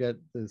also get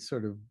the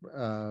sort of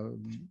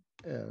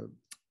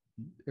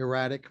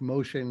erratic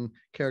motion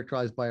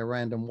characterized by a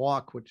random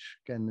walk, which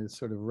again is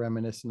sort of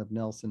reminiscent of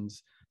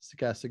Nelson's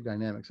stochastic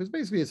dynamics. So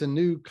it's a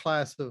new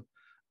class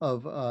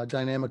of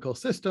dynamical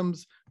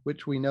systems,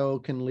 which we know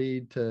can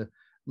lead to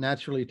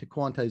naturally to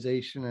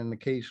quantization and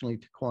occasionally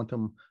to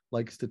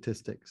quantum-like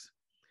statistics.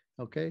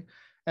 Okay,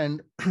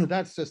 and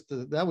that's just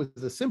that was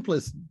the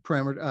simplest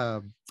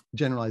parameter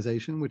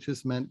generalization, which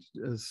is meant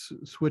as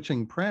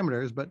switching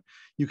parameters. But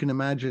you can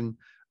imagine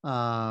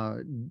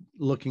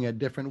looking at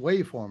different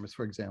waveforms,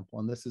 for example,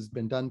 and this has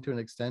been done to an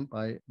extent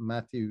by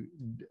Matt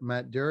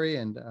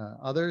Dury and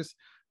others,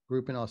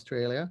 group in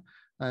Australia,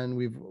 and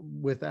we've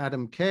with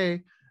Adam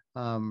Kay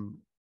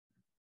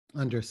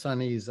under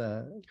Sunny's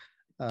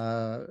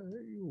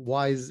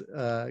wise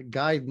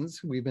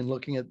guidance, we've been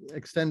looking at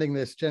extending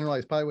this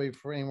generalized pi wave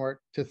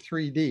framework to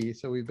 3D.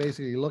 So we're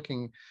basically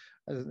looking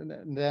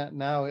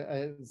now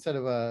instead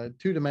of a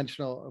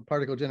two-dimensional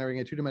particle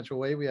generating a two-dimensional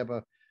wave, we have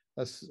a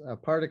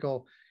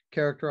particle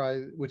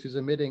characterized which is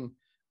emitting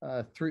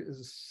three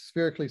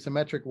spherically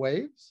symmetric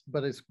waves,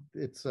 but it's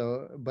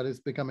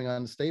becoming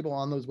unstable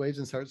on those waves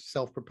and starts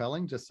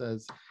self-propelling, just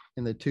as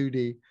in the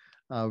 2D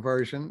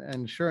version.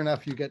 And sure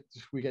enough, we get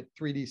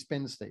 3D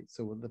spin states.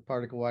 So the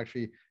particle will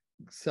actually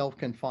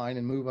self-confine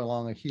and move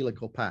along a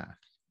helical path.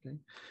 Okay?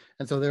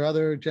 And so there are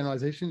other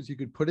generalizations. You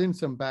could put in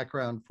some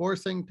background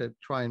forcing to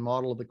try and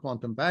model the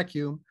quantum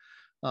vacuum.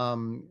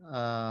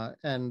 The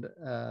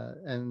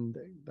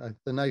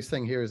nice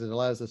thing here is it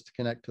allows us to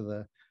connect to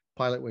the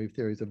pilot wave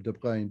theories of de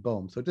Broglie and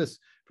Bohm. So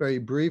just very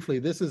briefly,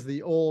 this is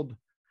the old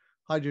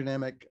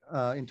hydrodynamic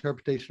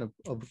interpretation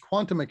of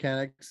quantum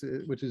mechanics,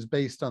 which is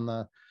based on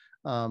the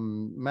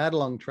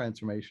Madelung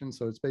transformation.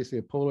 So it's basically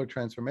a polar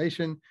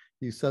transformation.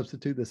 You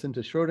substitute this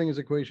into Schrodinger's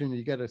equation,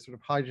 you get a sort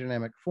of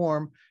hydrodynamic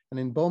form. And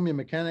in Bohmian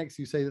mechanics,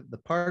 you say that the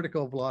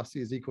particle velocity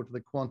is equal to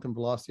the quantum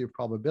velocity of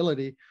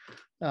probability.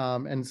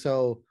 And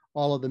so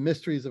all of the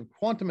mysteries of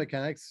quantum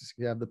mechanics,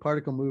 you have the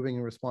particle moving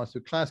in response to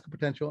classical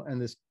potential and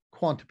this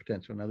quantum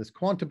potential. Now, this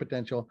quantum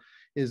potential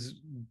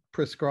is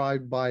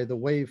prescribed by the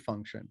wave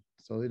function.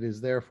 So it is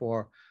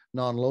therefore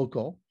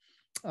non-local.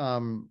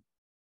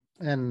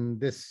 And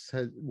this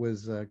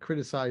was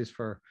criticized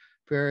for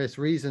various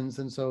reasons.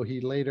 And so he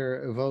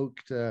later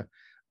invoked a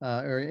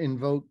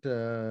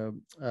random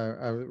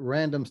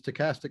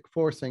stochastic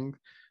forcing,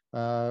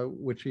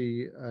 which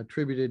he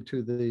attributed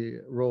to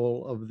the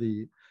role of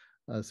the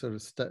sort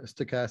of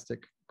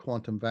stochastic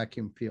quantum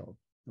vacuum field.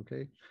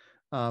 Okay.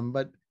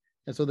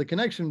 And so the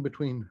connection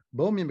between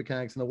Bohmian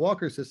mechanics and the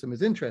Walker system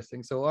is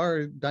interesting. So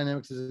our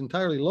dynamics is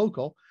entirely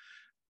local,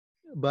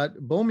 but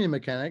Bohmian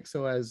mechanics,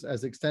 so as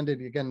extended,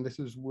 again, this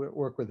is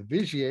work with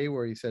Vigier,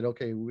 where he said,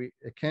 okay,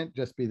 it can't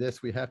just be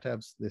this, we have to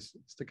have this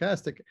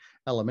stochastic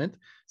element.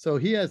 So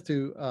he has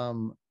to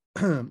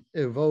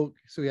evoke,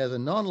 so he has a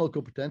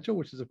non-local potential,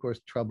 which is of course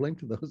troubling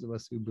to those of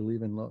us who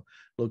believe in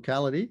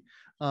locality.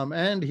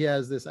 And he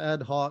has this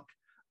ad hoc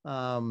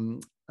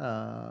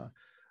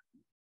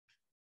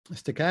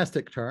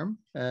stochastic term.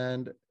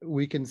 And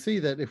we can see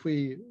that if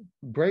we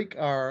break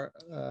our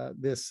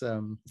this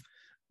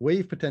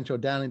wave potential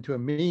down into a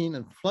mean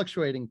and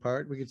fluctuating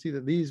part, we can see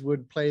that these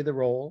would play the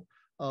role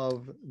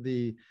of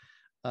the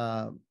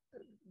non-local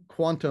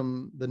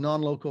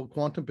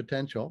quantum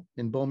potential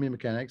in Bohmian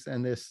mechanics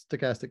and this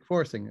stochastic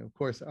forcing. Of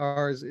course,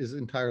 ours is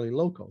entirely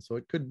local. So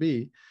it could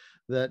be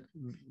that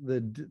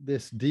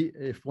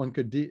if one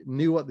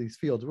knew what these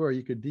fields were,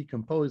 you could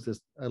decompose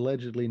this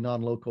allegedly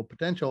non-local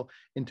potential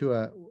into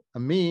a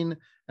mean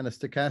and a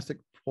stochastic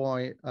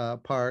point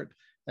part,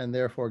 and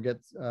therefore get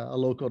a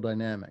local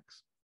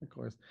dynamics, of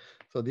course.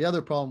 So the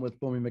other problem with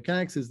Bohmian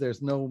mechanics is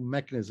there's no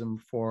mechanism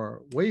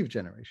for wave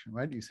generation,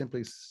 right? You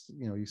simply,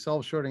 you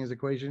solve Schrodinger's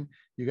equation,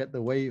 you get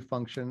the wave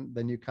function,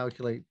 then you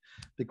calculate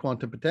the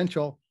quantum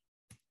potential,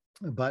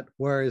 but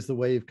where is the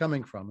wave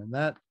coming from? And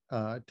that,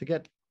 to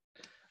get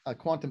a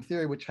quantum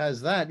theory which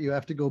has that, you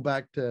have to go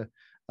back to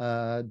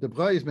de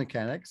Broglie's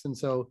mechanics. And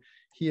so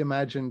he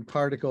imagined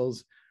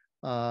particles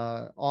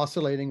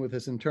oscillating with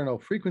this internal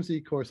frequency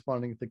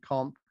corresponding to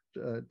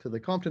the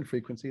Compton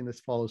frequency, and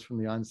this follows from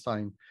the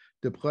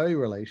Einstein-de Broglie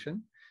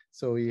relation.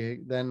 So he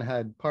then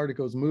had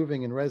particles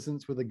moving in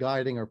resonance with a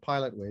guiding or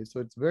pilot wave. So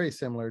it's very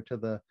similar to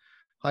the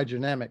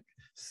hydrodynamic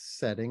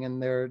setting,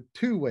 and there are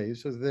two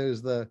waves. So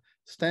there's the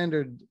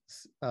standard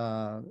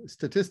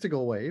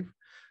statistical wave,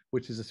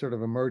 which is a sort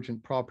of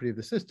emergent property of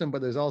the system,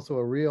 but there's also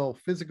a real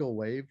physical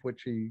wave,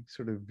 which he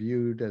sort of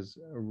viewed as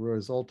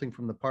resulting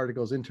from the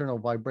particle's internal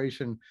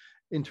vibration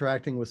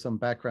interacting with some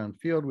background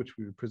field, which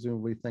we would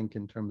presumably think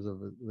in terms of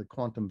the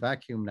quantum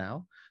vacuum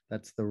now.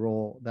 That's the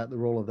role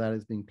of that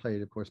is being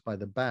played, of course, by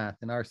the bath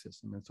in our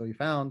system. And so he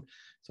found,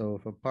 so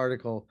if a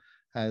particle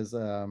has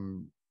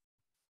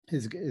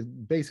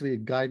basically a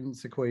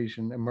guidance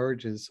equation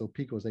emerges, so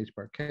P equals H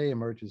bar K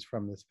emerges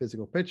from this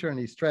physical picture, and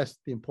he stressed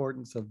the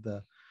importance of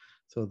the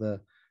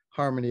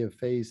harmony of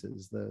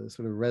phases, the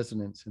sort of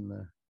resonance in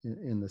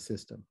the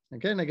system.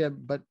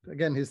 But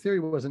again, his theory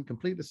wasn't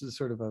complete. This is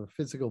sort of a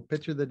physical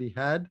picture that he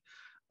had,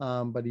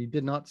 but he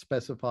did not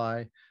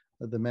specify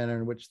the manner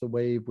in which the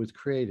wave was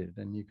created.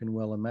 And you can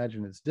well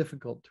imagine it's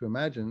difficult to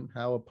imagine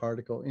how a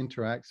particle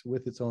interacts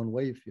with its own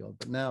wave field.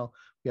 But now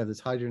we have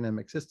this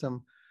hydrodynamic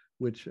system,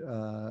 which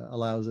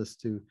allows us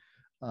to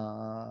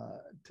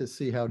to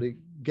see how to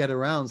get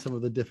around some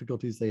of the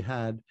difficulties they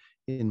had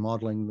in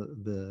modeling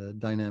the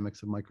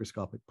dynamics of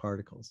microscopic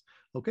particles.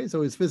 Okay,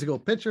 so his physical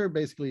picture,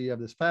 basically you have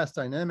this fast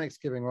dynamics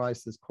giving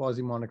rise to this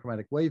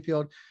quasi-monochromatic wave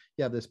field.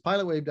 You have this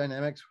pilot wave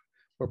dynamics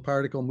where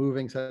particle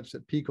moving such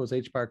that P equals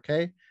h bar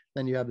k.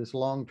 Then you have this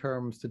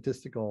long-term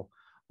statistical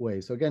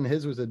wave. So again,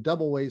 his was a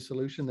double wave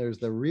solution. There's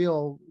the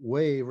real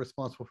wave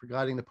responsible for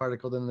guiding the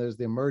particle. Then there's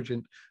the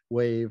emergent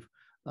wave,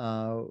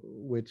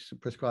 which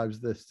prescribes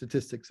the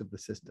statistics of the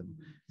system.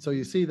 So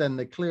you see then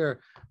the clear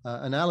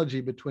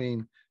analogy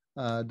between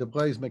de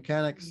Broglie's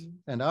mechanics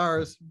and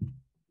ours.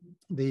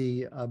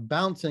 The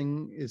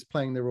bouncing is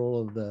playing the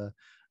role of the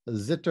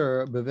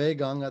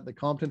Zitterbewegung at the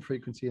Compton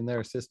frequency in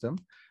their system.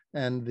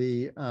 And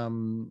the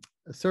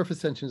surface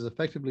tension is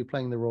effectively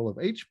playing the role of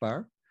h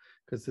bar,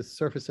 because this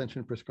surface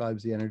tension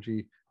prescribes the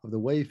energy of the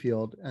wave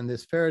field. And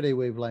this Faraday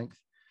wavelength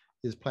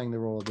is playing the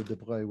role of the de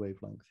Broglie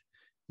wavelength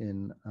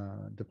in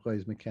de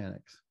Broglie's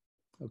mechanics.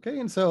 Okay,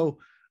 and so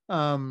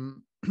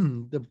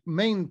the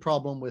main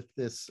problem with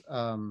this,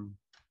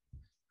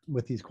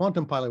 with these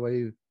quantum pilot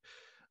wave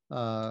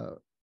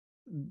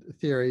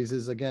theories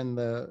is, again,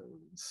 the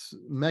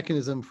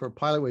mechanism for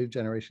pilot wave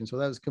generation. So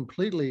that was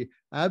completely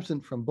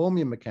absent from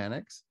Bohmian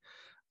mechanics.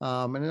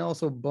 And then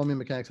also Bohmian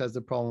mechanics has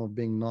the problem of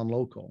being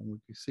non-local. We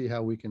can see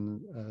how we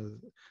can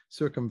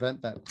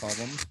circumvent that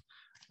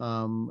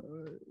problem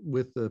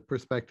with the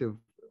perspective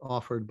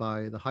offered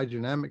by the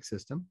hydrodynamic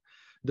system.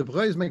 De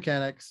Broglie's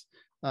mechanics,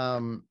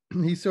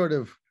 he sort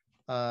of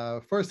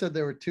first said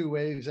there were two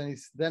waves, and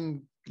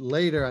then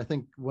later, I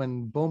think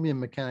when Bohmian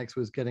mechanics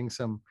was getting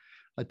some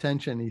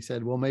attention, he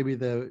said, well, maybe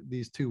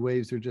these two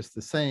waves are just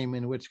the same,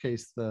 in which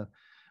case the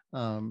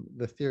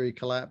theory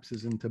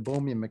collapses into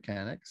Bohmian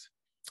mechanics,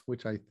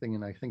 which I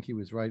think he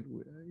was right.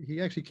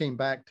 He actually came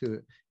back to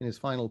it in his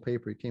final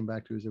paper. He came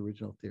back to his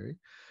original theory.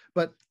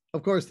 But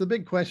of course, the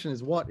big question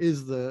is, what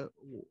is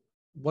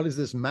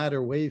this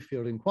matter wave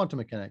field in quantum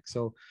mechanics?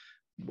 So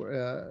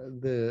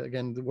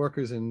again, the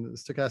workers in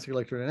stochastic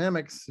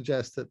electrodynamics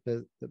suggest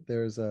that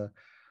there's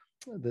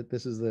that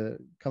this is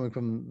coming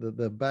from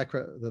the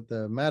background, that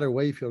the matter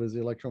wave field is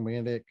the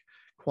electromagnetic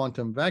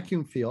quantum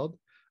vacuum field.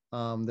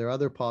 There are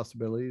other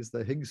possibilities,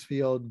 the Higgs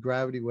field,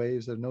 gravity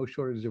waves. There's no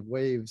shortage of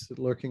waves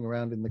lurking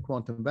around in the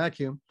quantum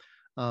vacuum.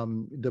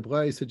 De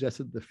Broglie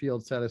suggested the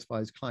field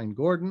satisfies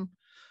Klein-Gordon,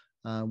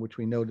 which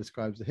we know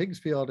describes the Higgs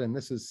field. And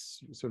this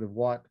is sort of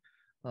what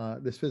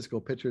this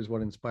physical picture is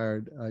what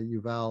inspired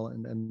Yuval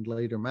and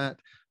later Matt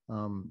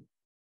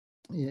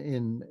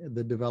in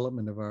the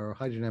development of our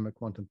hydrodynamic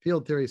quantum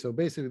field theory. So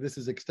basically, this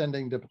is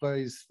extending de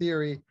Broglie's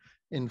theory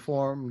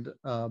informed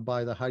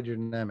by the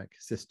hydrodynamic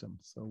system.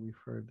 So we've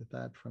heard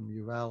that from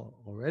Yuval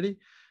already.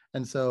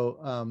 And so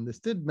this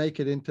did make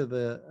it into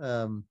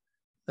the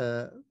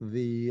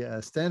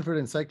Stanford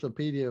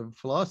Encyclopedia of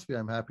Philosophy,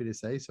 I'm happy to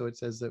say. So it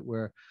says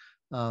that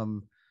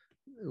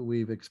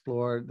we've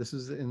explored, this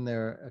is in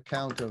their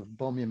account of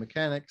Bohmian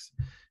mechanics.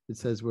 It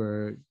says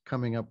we're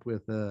coming up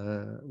with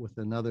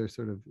another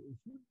sort of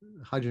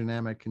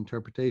hydrodynamic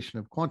interpretation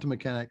of quantum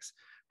mechanics,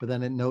 but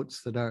then it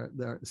notes that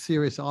our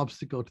serious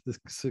obstacle to the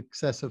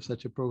success of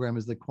such a program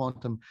is the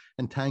quantum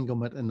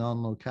entanglement and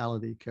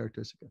non-locality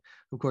characteristic.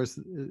 Of course,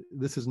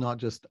 this is not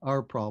just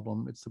our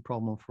problem, it's the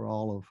problem for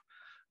all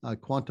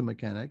of quantum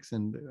mechanics,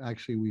 and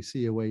actually we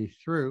see a way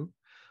through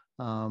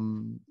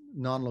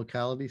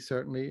non-locality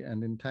certainly,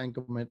 and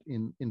entanglement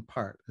in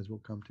part, as we'll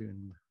come to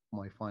in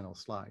my final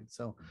slide.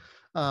 So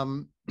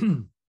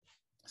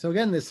so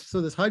again, this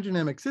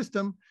hydrodynamic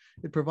system,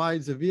 it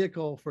provides a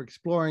vehicle for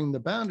exploring the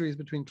boundaries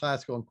between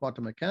classical and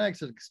quantum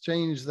mechanics. It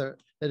extends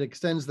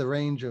the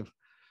range of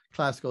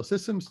classical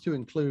systems to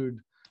include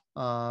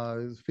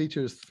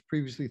features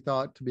previously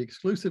thought to be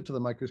exclusive to the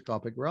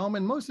microscopic realm.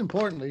 And most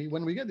importantly,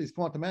 when we get these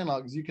quantum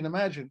analogs, you can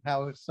imagine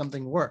how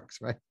something works,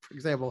 right? For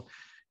example,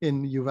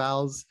 in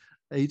Yuval's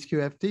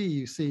HQFT,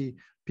 you see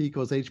P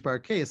equals h bar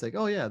k. It's like,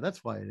 oh yeah,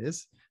 that's why it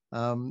is.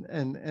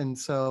 And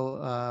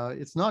so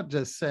it's not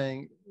just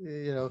saying,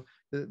 you know,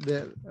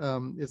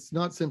 it's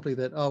not simply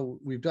that, oh,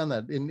 we've done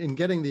that. In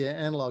getting the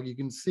analog, you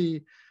can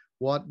see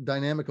what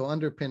dynamical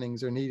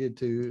underpinnings are needed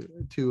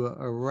to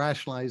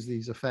rationalize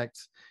these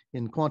effects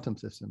in quantum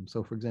systems.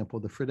 So for example,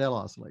 the Friedel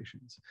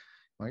oscillations,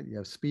 right? You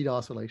have speed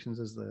oscillations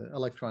as the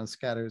electron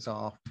scatters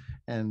off,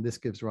 and this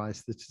gives rise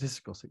to the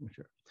statistical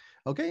signature.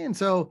 Okay, and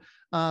so,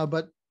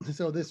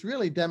 so this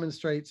really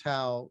demonstrates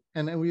how,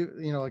 and we,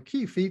 you know, a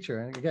key feature,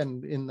 and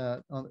again,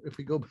 if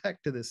we go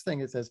back to this thing,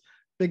 it says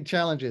big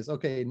challenges.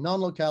 Okay,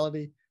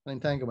 non-locality and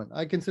entanglement.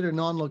 I consider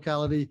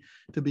non-locality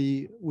to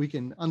be, we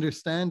can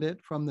understand it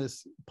from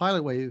this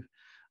pilot wave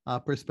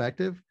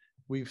perspective.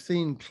 We've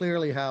seen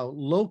clearly how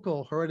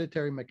local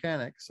hereditary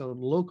mechanics, so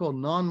local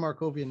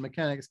non-Markovian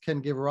mechanics,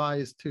 can give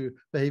rise to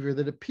behavior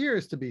that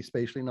appears to be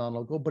spatially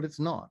non-local, but it's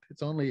not.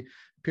 It's only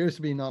appears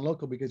to be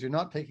non-local because you're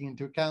not taking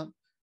into account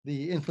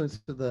the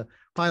influence of the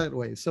pilot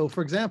wave. So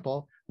for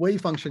example,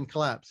 wave function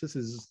collapse. This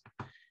is,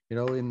 you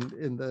know, in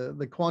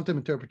the quantum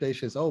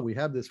interpretation is, oh, we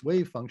have this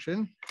wave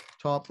function,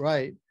 top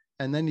right,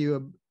 and then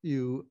you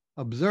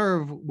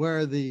observe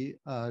where the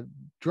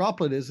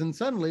droplet is, and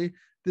suddenly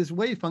this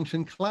wave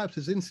function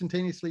collapses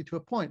instantaneously to a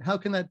point. How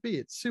can that be?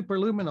 It's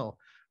superluminal.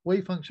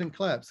 Wave function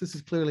collapse. This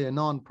is clearly a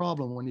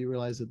non-problem when you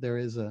realize that there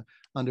is a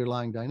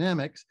underlying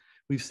dynamics.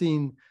 We've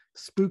seen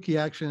spooky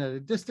action at a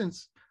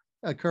distance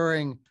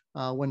occurring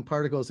when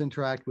particles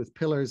interact with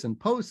pillars and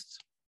posts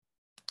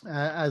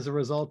as a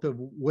result of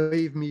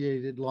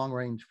wave-mediated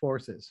long-range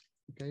forces.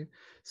 Okay.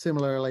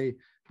 Similarly,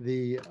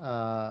 the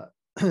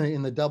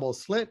in the double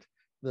slit,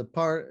 the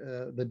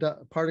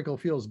particle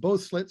feels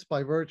both slits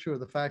by virtue of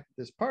the fact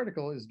that this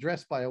particle is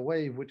dressed by a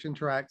wave which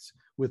interacts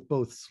with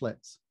both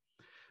slits.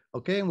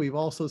 Okay, and we've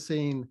also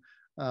seen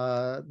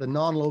the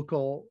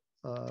non-local,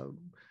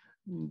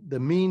 the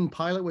mean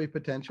pilot wave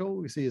potential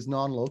we see is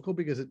non-local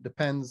because it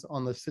depends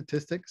on the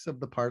statistics of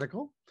the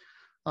particle.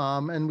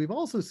 And we've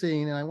also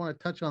seen, and I want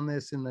to touch on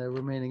this in the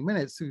remaining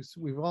minutes,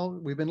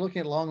 we've been looking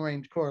at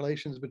long-range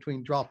correlations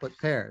between droplet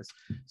pairs.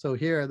 So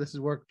here, this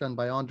is work done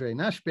by Andrei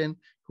Nashpin,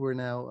 who we're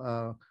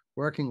now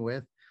working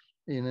with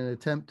in an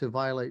attempt to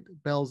violate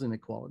Bell's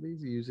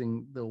inequalities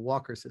using the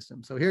Walker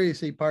system. So here you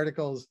see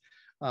particles.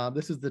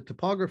 This is the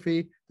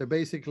topography. They're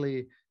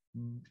basically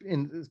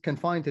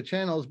confined to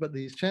channels, but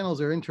these channels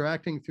are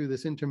interacting through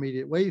this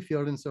intermediate wave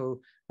field. And so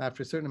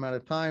after a certain amount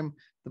of time,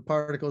 the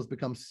particles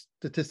become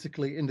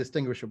statistically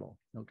indistinguishable,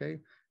 okay?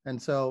 And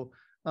so,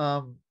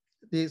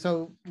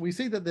 so we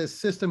see that this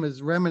system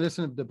is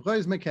reminiscent of de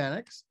Breuz's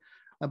mechanics,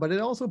 but it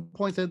also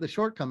points out the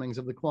shortcomings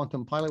of the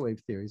quantum pilot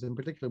wave theories. In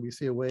particular, we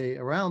see a way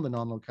around the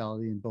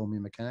non-locality in Bohmian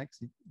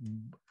mechanics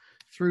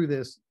through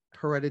this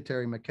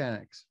hereditary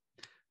mechanics.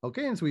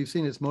 Okay, and so we've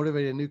seen it's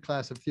motivated a new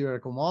class of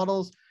theoretical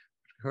models,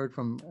 which we heard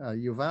from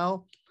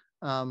Yuval.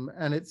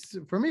 And it's,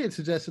 for me, it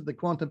suggests that the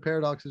quantum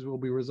paradoxes will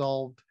be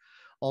resolved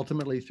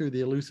ultimately through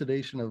the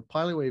elucidation of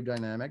pilot wave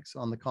dynamics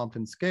on the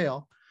Compton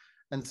scale.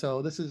 And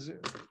so this is,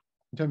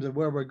 in terms of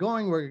where we're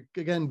going, we're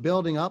again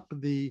building up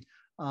the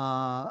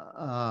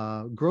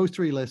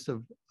grocery list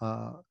of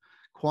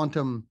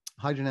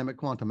hydrodynamic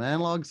quantum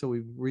analogs. So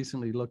we've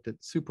recently looked at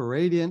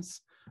superradiance,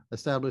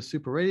 established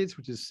superradiance,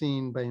 which is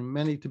seen by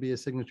many to be a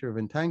signature of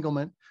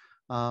entanglement.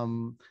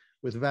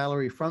 With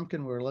Valerie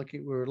Frumkin,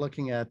 we're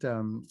looking at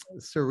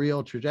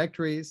surreal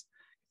trajectories.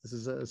 This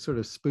is a sort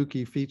of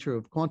spooky feature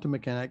of quantum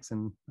mechanics,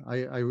 and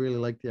I really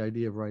like the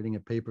idea of writing a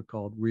paper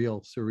called Real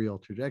Surreal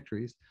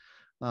Trajectories.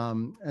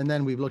 And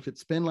then we've looked at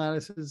spin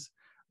lattices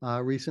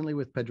recently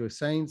with Pedro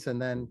Sainz,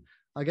 and then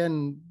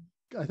again,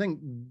 I think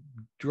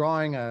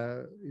doing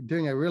a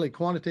really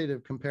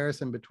quantitative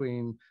comparison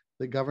between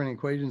the governing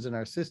equations in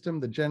our system,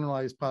 the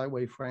generalized pilot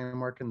wave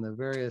framework, and the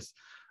various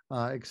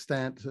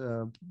extant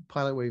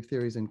pilot wave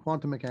theories in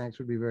quantum mechanics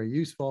would be very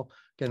useful.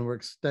 Again, we're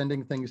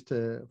extending things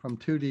from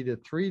 2D to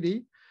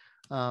 3D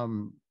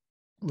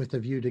with a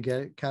view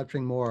to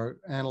capturing more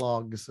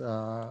analogs.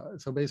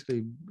 So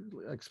basically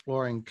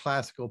exploring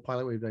classical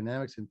pilot wave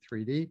dynamics in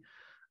 3D.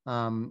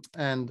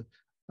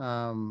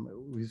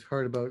 We've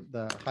heard about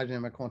the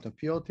hydrodynamic quantum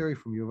field theory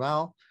from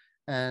Yuval.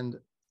 And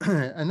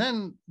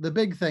then the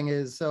big thing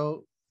is,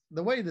 so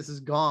the way this has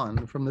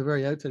gone from the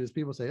very outset is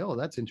people say, oh,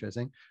 that's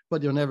interesting,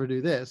 but you'll never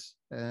do this.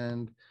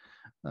 And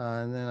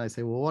then I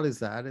say, well, what is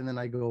that? And then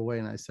I go away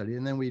and I study,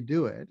 and then we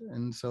do it.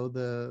 And so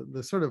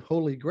the sort of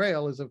holy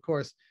grail is, of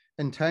course,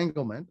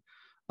 entanglement.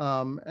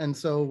 And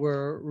so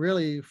we're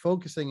really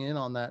focusing in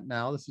on that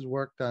now. This is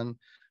work done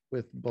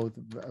with both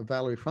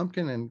Valerie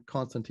Frumkin and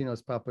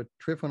Konstantinos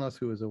Papatrifonos,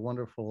 who is a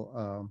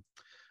wonderful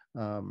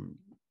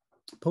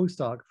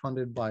postdoc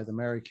funded by the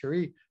Marie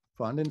Curie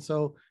Fund. And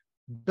so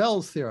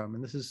Bell's theorem,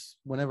 and this is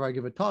whenever I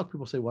give a talk,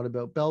 people say, what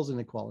about Bell's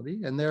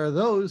inequality? And there are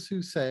those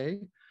who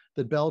say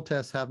that Bell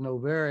tests have no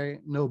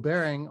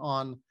bearing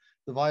on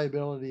the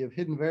viability of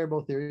hidden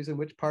variable theories in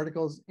which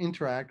particles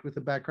interact with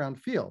the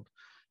background field.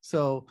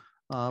 So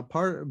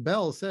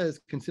Bell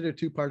says, consider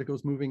two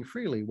particles moving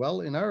freely.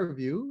 Well, in our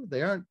view,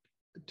 they aren't,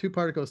 two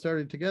particles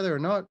started together are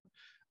not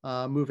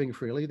moving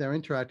freely. They're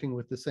interacting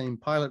with the same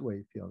pilot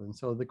wave field. And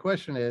so the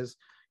question is,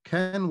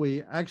 can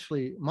we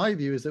actually, my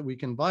view is that we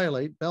can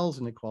violate Bell's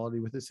inequality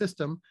with the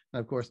system.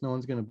 And of course, no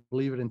one's going to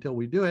believe it until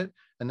we do it.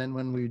 And then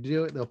when we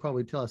do it, they'll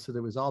probably tell us that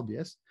it was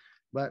obvious.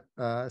 But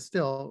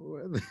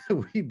still,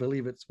 we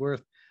believe it's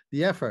worth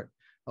the effort.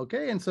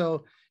 Okay, and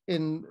so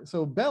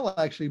Bell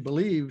actually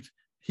believed,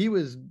 he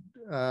was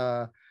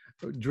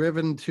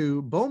driven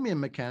to Bohmian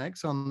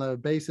mechanics on the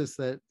basis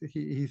that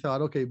he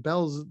thought, okay,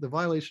 the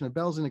violation of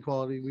Bell's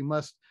inequality, we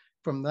must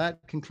from that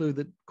conclude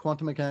that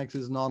quantum mechanics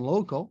is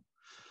non-local.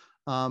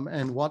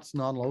 And what's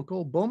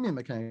non-local? Bohmian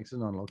mechanics is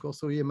non-local.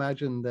 So he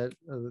imagined that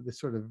this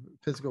sort of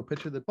physical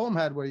picture that Bohm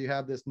had, where you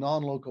have this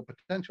non-local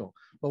potential.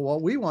 But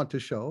what we want to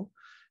show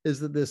is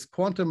that this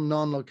quantum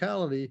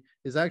non-locality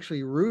is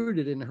actually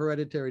rooted in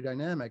hereditary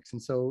dynamics.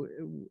 And so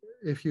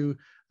if you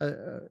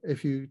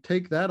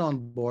take that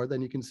on board,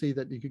 then you can see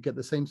that you could get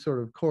the same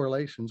sort of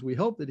correlations. We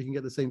hope that you can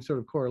get the same sort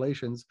of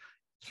correlations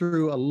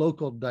through a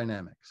local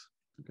dynamics,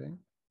 okay?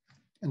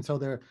 And so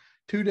there are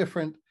two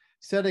different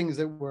settings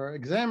that we're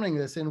examining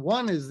this in.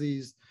 One is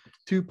these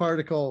two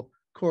particle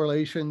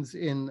correlations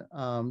in,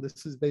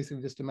 this is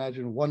basically just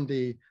imagine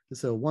 1D,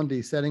 this is a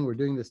 1D setting. We're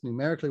doing this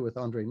numerically with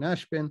Andre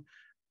Nashbin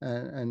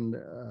and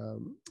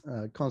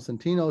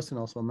Konstantinos and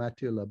also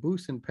Mathieu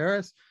Labousse in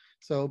Paris.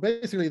 So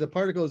basically the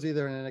particle is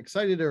either in an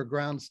excited or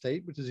ground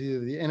state, which is either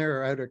the inner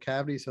or outer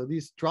cavity. So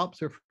these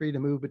drops are free to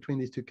move between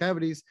these two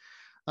cavities,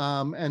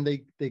 and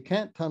they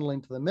can't tunnel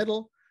into the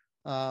middle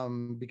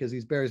because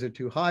these barriers are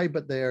too high,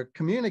 but they are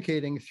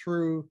communicating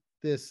through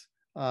this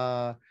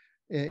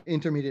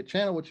intermediate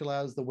channel, which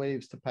allows the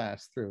waves to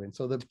pass through. And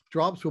so the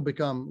drops will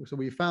become, so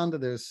we found that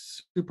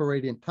there's super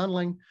radiant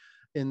tunneling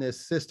in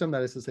this system.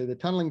 That is to say, the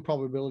tunneling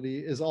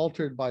probability is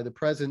altered by the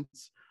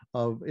presence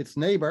of its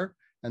neighbor.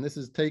 And this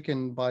is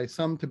taken by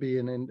some to be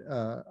an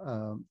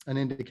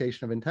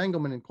indication of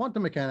entanglement in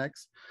quantum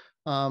mechanics.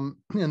 And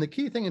the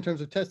key thing in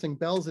terms of testing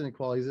Bell's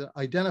inequalities is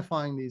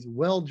identifying these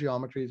well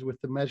geometries with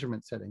the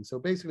measurement settings. So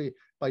basically,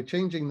 by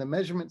changing the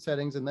measurement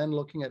settings and then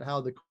looking at how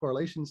the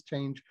correlations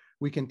change,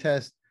 we can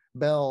test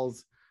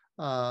Bell's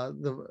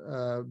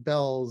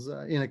Bell's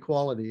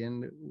inequality.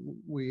 And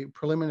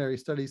preliminary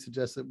studies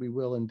suggest that we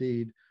will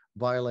indeed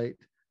violate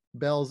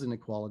Bell's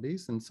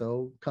inequalities, and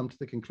so come to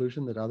the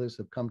conclusion that others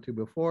have come to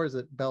before, is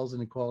that Bell's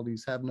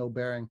inequalities have no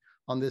bearing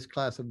on this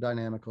class of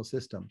dynamical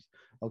systems.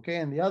 Okay,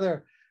 and the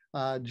other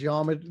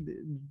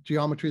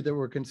geometry that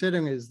we're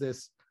considering is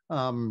this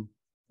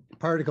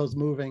particles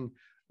moving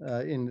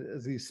in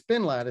these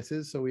spin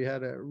lattices. So we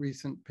had a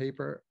recent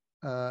paper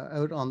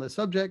out on the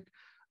subject,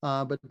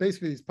 but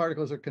basically these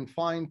particles are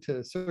confined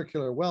to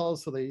circular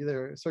wells, so they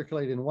either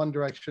circulate in one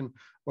direction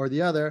or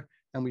the other,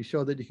 and we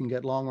show that you can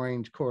get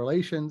long-range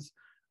correlations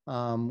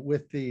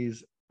with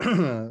these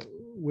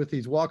with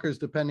these walkers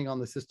depending on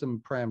the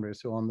system parameters,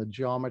 so on the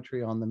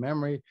geometry, on the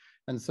memory,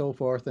 and so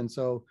forth. And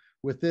so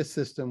with this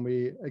system,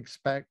 we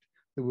expect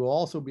that we'll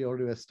also be able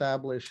to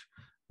establish,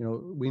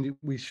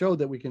 we showed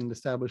that we can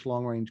establish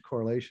long-range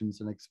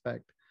correlations and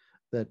expect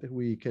that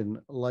we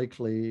can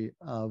likely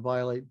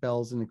violate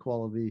Bell's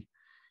inequality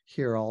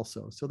here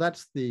also. So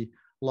that's the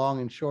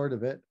long and short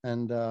of it.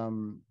 And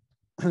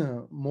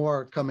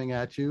more coming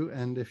at you,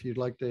 and if you'd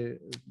like to,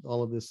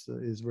 all of this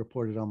is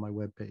reported on my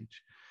webpage.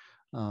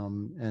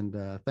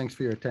 Thanks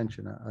for your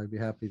attention. I'd be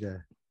happy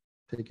to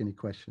take any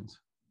questions.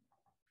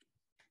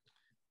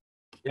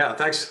 Yeah,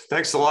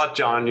 thanks a lot,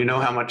 John. You know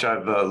how much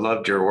I've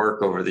loved your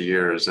work over the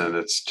years, and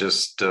it's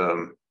just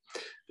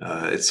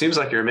it seems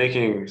like you're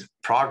making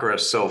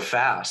progress so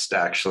fast.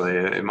 Actually,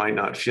 it might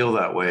not feel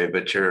that way,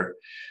 but you're,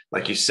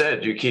 like you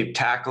said, you keep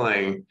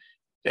tackling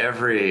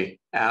every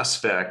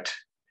aspect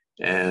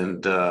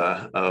and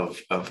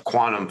of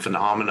quantum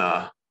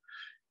phenomena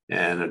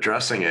and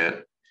addressing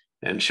it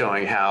and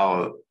showing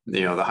how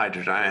the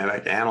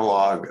hydrodynamic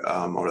analog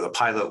or the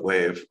pilot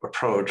wave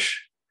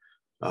approach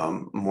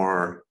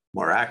more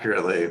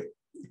accurately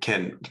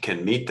can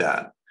meet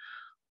that.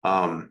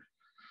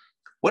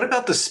 What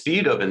about the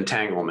speed of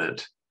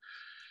entanglement?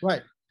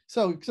 Right.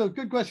 So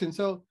good question.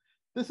 So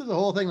this is the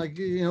whole thing, like,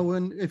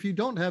 if you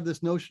don't have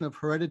this notion of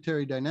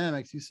hereditary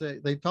dynamics,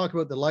 they talk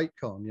about the light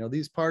cone,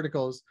 these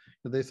particles,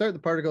 they start the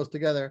particles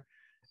together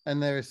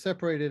and they're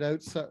separated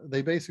outside,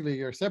 they basically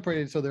are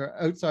separated so they're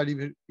outside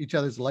each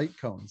other's light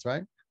cones,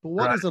 right? But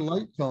what is a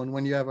light cone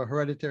when you have a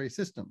hereditary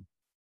system?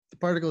 The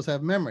particles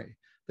have memory.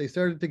 They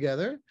started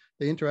together,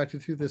 they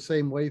interacted through the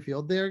same wave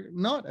field. They're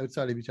not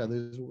outside of each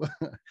other's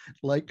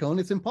light cone.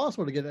 It's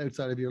impossible to get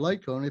outside of your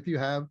light cone if you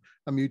have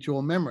a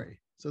mutual memory.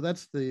 So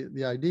that's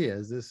the idea,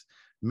 is this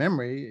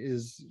memory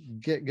is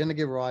going to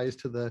give rise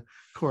to the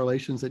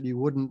correlations that you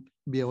wouldn't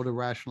be able to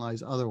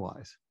rationalize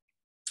otherwise.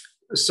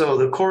 So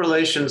the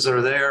correlations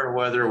are there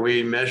whether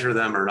we measure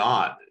them or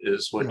not,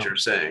 is what you're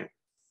saying.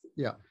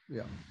 Yeah.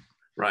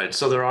 Right.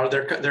 So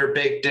they're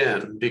baked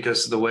in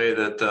because of the way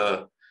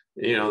that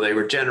they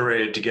were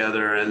generated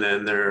together, and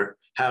then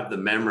have the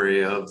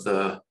memory of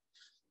the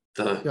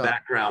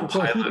background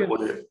pilot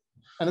wave.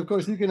 And of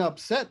course, you can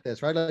upset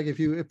this, right? Like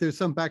if there's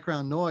some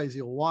background noise,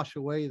 you'll wash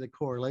away the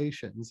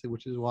correlations,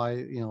 which is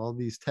why all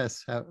these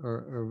tests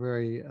are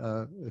very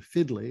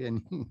fiddly.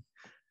 And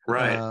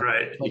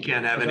right. You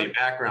can't have any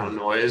background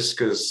noise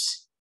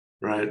because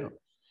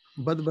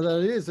But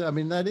that is,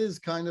 that is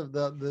kind of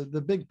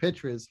the big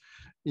picture is,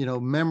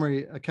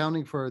 memory,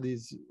 accounting for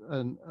these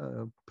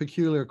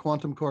peculiar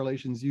quantum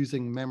correlations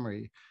using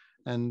memory,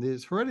 and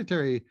these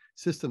hereditary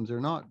systems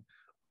are not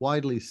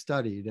widely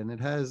studied, and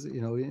it has,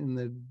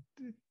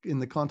 in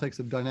the context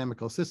of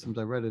dynamical systems,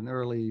 I read an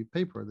early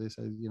paper. They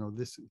said,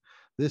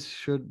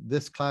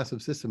 this class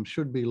of systems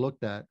should be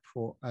looked at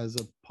as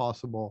a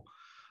possible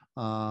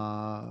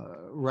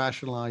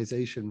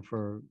rationalization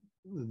for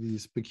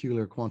these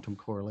peculiar quantum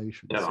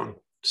correlations. Yeah.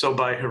 So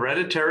by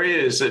hereditary,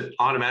 is it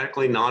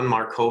automatically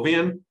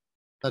non-Markovian?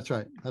 That's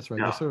right. Yeah.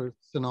 They're sort of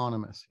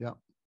synonymous. Yeah.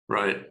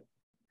 Right.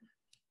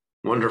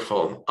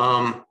 Wonderful.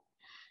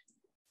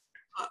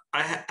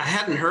 I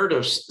hadn't heard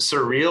of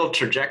surreal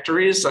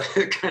trajectories.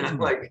 Kind of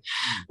like,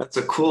 that's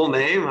a cool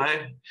name.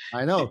 I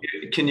know.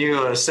 Can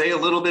you say a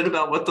little bit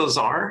about what those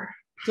are?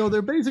 So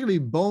they're basically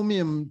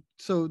Bohmian.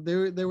 So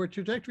there were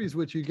trajectories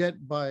which you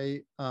get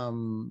by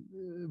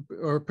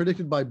or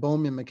predicted by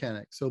Bohmian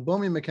mechanics. So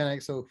Bohmian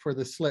mechanics, so for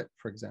the slit,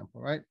 for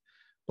example, right?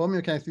 Bohmian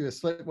mechanics through a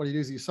slit, what you do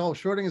is you solve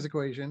Schrodinger's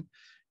equation.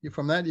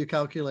 From that, you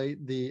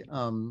calculate the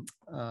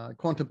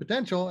quantum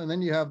potential, and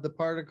then you have the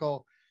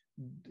particle,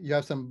 you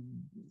have some,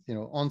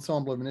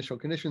 ensemble of initial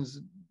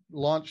conditions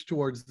launched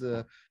towards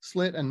the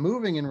slit and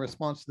moving in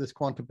response to this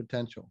quantum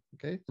potential,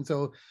 okay? And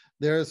so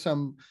there are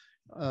some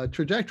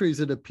trajectories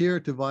that appear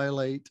to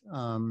violate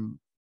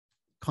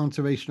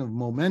conservation of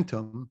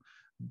momentum,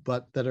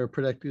 but that are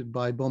predicted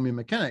by Bohmian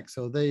mechanics.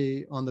 So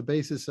they, on the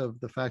basis of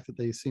the fact that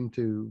they seem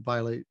to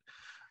violate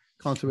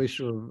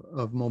conservation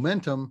of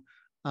momentum,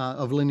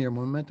 of linear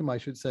momentum, I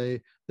should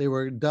say, they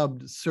were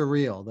dubbed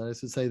surreal. That is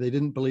to say, they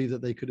didn't believe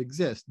that they could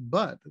exist,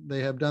 but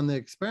they have done the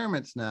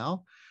experiments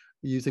now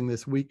using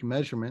this weak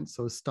measurement.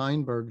 So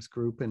Steinberg's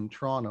group in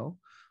Toronto,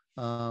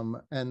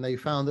 and they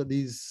found that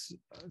these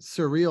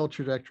surreal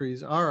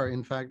trajectories are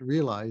in fact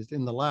realized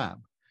in the lab.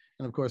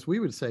 And of course, we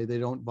would say they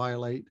don't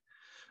violate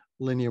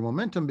linear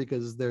momentum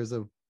because there's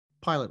a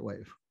pilot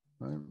wave,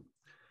 right?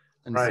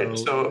 And right.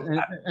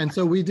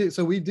 So we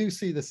do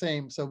see the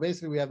same. So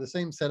basically, we have the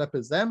same setup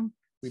as them.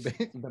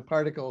 The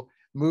particle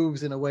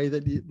moves in a way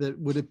that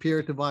would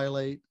appear to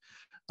violate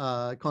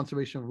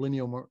conservation of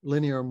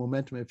linear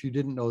momentum if you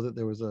didn't know that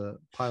there was a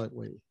pilot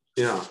wave.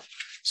 Yeah.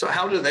 So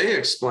how do they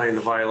explain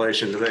the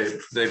violation? Do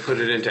they put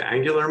it into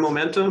angular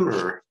momentum,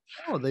 or?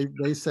 Oh,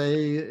 they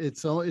say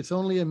it's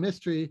only a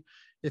mystery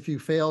if you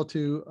fail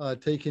to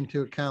take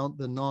into account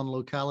the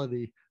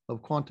non-locality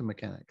of quantum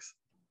mechanics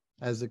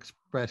as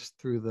expressed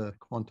through the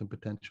quantum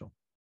potential.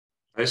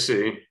 I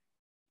see.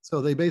 So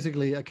they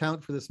basically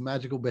account for this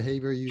magical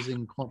behavior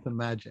using quantum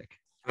magic.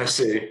 I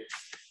see.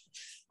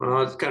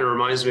 Well, it kind of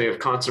reminds me of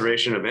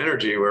conservation of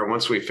energy, where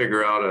once we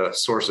figure out a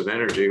source of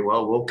energy,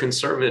 well, we'll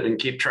conserve it and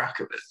keep track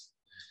of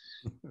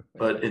it.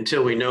 But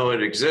until we know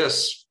it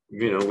exists,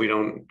 we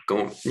don't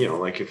go,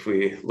 like if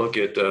we look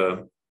at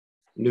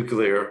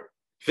nuclear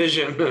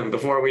fission,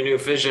 before we knew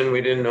fission, we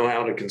didn't know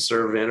how to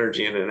conserve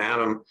energy in an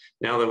atom.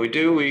 Now that we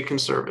do, we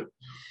conserve it.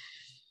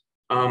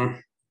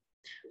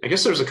 I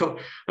guess there's a couple,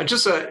 I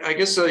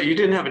guess you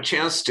didn't have a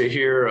chance to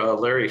hear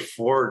Larry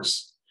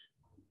Ford's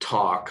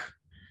talk,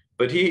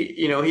 but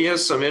he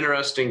has some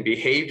interesting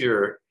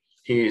behavior.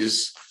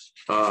 He's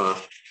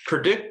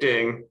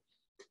predicting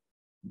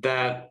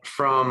that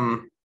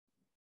from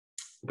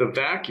the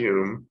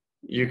vacuum,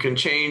 you can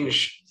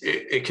change,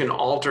 it can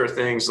alter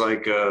things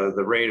like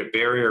the rate of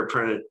barrier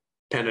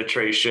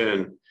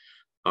penetration.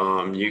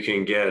 You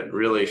can get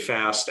really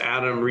fast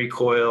atom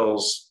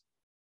recoils.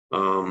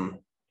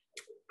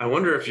 I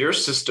wonder if your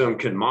system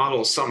can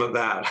model some of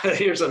that.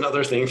 Here's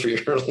another thing for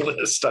your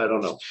list. I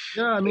don't know.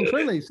 Yeah, I mean,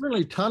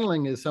 certainly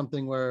tunneling is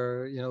something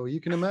where, you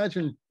can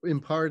imagine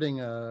imparting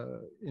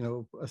a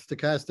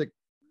stochastic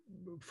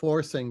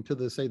forcing to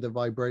the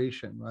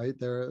vibration, right?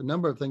 There are a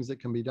number of things that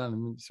can be done,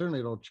 and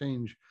certainly it'll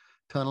change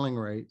tunneling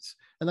rates.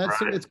 And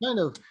that's, right. It's kind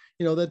of,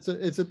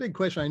 it's a big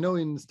question. I know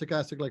in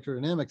stochastic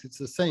electrodynamics, it's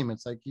the same.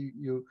 It's like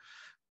you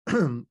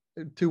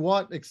to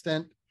what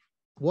extent,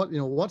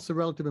 what's the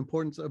relative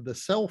importance of the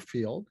self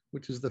field,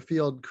 which is the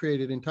field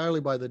created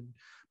entirely by the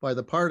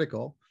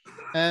particle,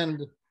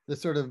 and the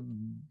sort of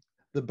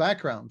the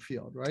background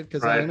field, right?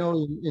 Because I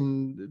know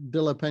in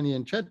De La Peña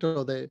and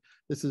Cheto,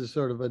 this is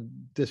sort of a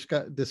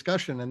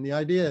discussion, and the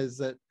idea is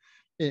that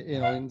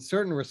in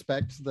certain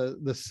respects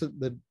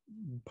the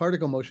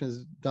particle motion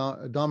is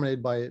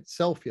dominated by its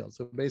self field.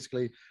 So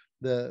basically,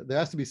 there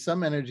has to be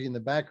some energy in the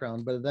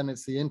background, but then it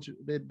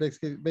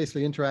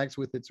basically interacts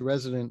with its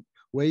resonant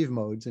wave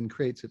modes and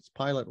creates its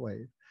pilot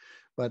wave.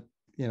 But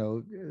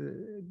that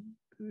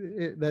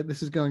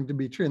this is going to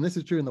be true, and this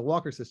is true in the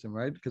Walker system,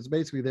 right? Because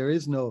basically there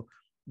is no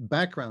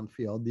background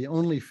field.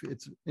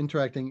 It's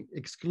interacting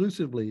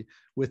exclusively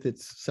with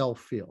its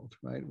self field,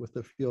 right? With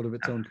the field of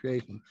its own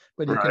creation.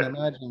 But you can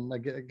imagine,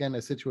 again,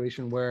 a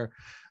situation where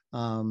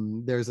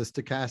there's a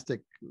stochastic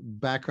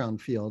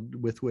background field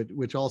with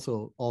which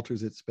also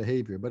alters its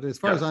behavior. But as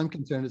far as I'm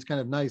concerned, it's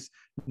kind of nice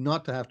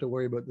not to have to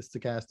worry about the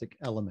stochastic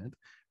element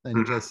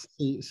and just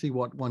see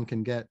what one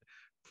can get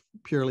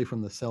purely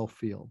from the self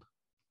field.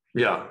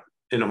 Yeah,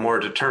 in a more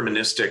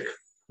deterministic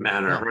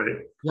manner,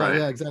 right?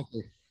 Yeah,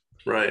 exactly.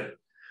 Right.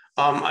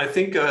 I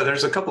think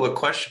there's a couple of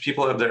questions.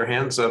 People have their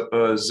hands up.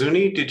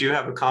 Zuni, did you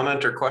have a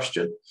comment or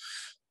question?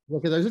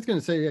 Because I was just going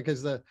to say,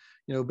 because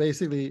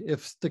basically,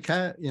 if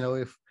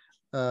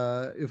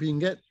if you can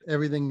get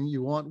everything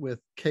you want with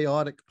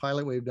chaotic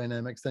pilot wave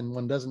dynamics, then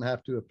one doesn't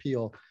have to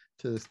appeal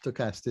to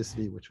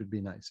stochasticity, which would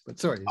be nice. But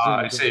sorry.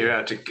 I see.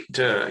 Yeah,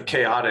 to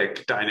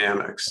chaotic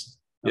dynamics.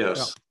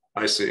 Yes,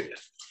 I see.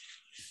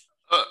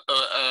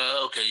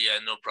 Okay, yeah,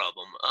 no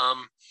problem.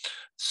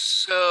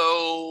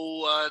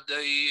 So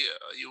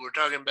you were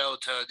talking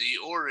about the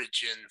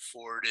origin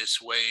for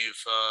this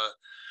wave.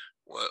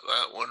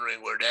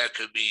 Wondering where that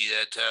could be.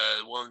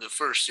 That one of the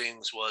first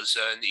things was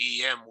an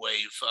EM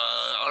wave.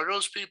 Are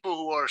those people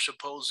who are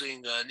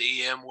supposing an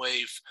EM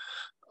wave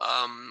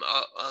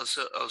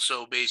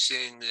also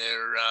basing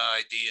their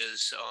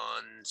ideas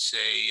on,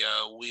 say,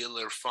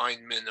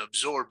 Wheeler-Feynman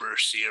absorber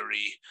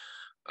theory?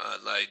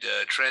 like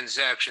the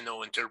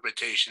transactional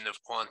interpretation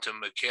of quantum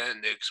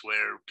mechanics,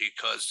 where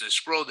because the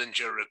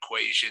Schrodinger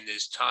equation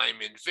is time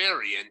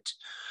invariant,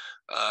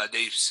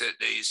 they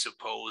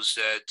suppose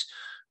that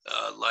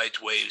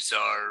light waves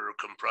are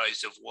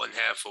comprised of one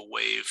half a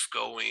wave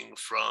going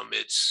from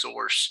its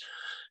source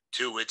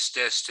to its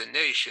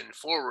destination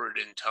forward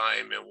in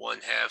time, and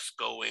one half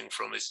going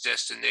from its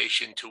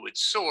destination to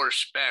its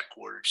source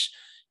backwards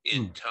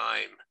in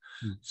time.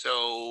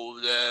 So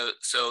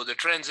the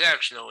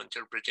transactional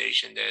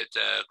interpretation that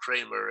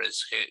Kramer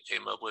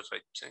came up with, I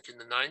think in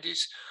the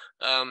 90s,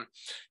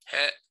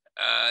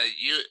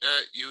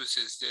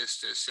 uses this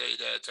to say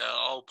that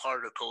all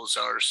particles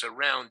are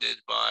surrounded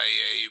by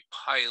a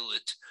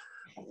pilot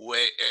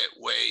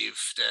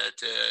wave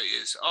that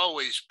is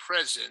always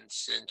present,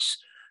 since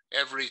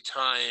every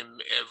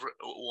time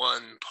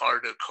one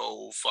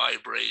particle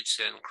vibrates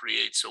and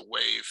creates a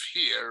wave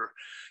here,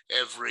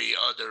 every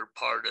other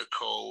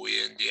particle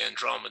in the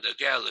Andromeda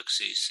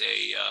galaxy,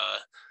 say,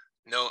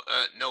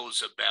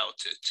 knows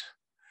about it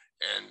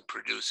and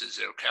produces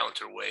their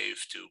counter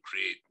wave to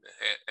create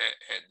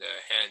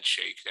the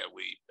handshake that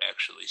we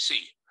actually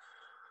see.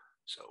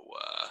 So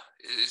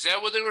is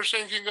that what they were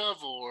thinking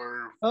of,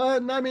 or?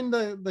 No, I mean,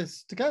 the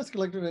stochastic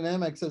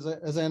electrodynamics,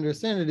 as I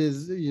understand it,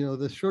 is, you know,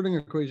 the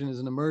Schrodinger equation is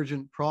an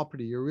emergent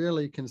property. You're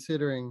really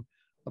considering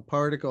a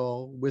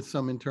particle with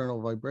some internal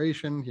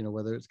vibration, you know,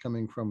 whether it's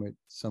coming from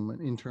some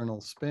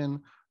internal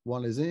spin.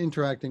 One is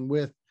interacting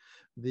with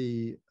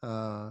the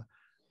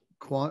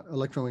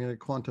electromagnetic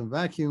quantum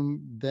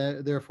vacuum,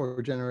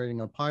 therefore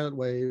generating a pilot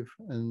wave,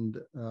 and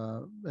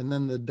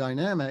then the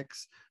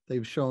dynamics.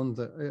 They've shown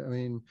that, I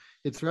mean,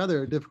 it's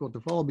rather difficult to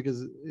follow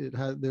because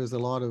there's a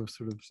lot of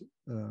sort of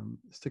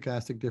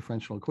stochastic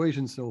differential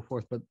equations, so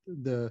forth. But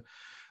the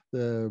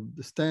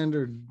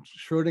standard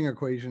Schrodinger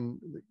equation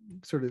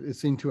sort of is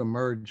seen to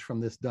emerge from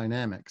this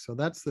dynamic. So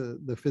that's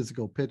the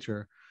physical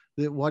picture.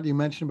 What you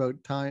mentioned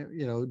about time,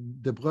 you know,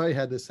 De Broglie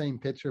had the same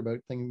picture about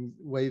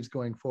waves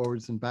going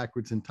forwards and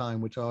backwards in time,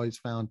 which I always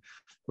found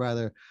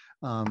rather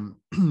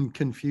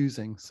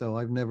confusing. So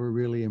I've never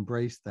really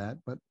embraced that,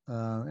 but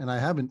and I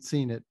haven't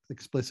seen it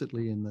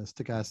explicitly in the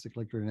stochastic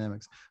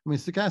electrodynamics. I mean,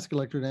 stochastic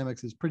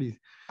electrodynamics is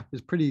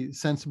pretty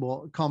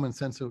sensible, common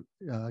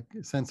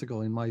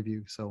sensical in my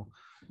view. So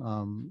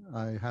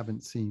I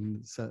haven't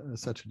seen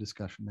such a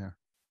discussion there.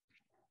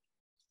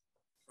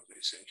 Okay,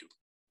 thank you.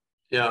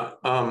 Yeah.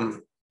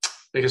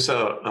 I guess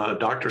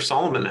Dr.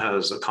 Solomon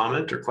has a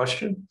comment or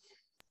question.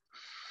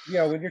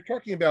 Yeah, when you're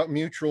talking about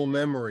mutual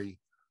memory,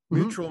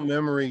 mutual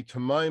memory, to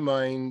my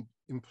mind,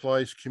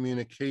 implies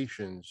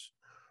communications,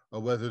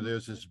 whether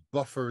there's this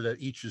buffer that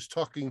each is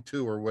talking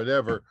to or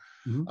whatever.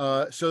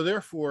 So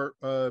therefore,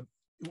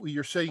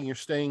 you're saying you're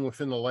staying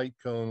within the light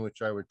cone,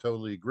 which I would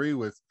totally agree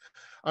with.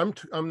 I'm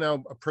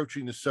now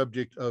approaching the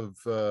subject of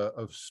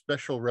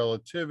special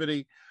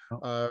relativity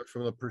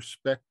from the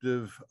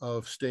perspective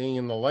of staying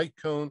in the light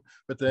cone,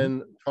 but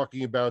then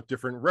talking about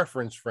different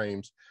reference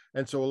frames.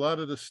 And so a lot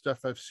of the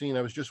stuff I've seen,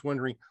 I was just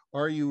wondering,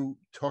 are you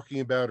talking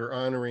about or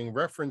honoring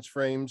reference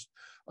frames?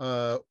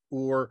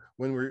 Or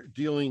when we're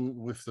dealing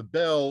with the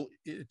bell,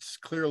 it's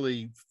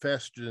clearly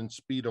faster than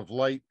speed of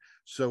light.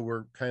 So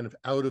we're kind of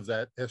out of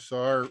that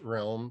SR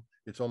realm.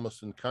 It's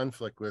almost in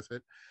conflict with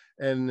it.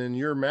 And in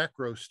your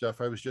macro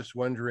stuff, I was just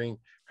wondering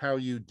how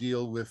you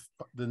deal with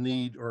the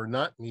need or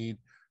not need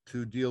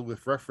to deal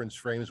with reference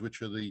frames,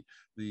 which are the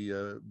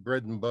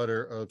bread and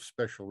butter of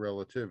special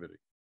relativity.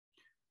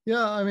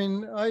 Yeah, I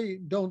mean, I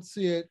don't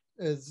see it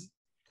as,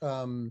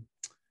 so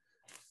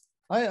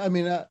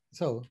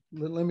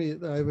let me,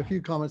 I have a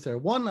few comments there.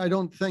 One, I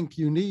don't think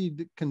you need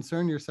to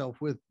concern yourself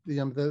with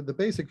the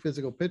basic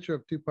physical picture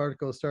of two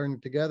particles starting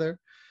together,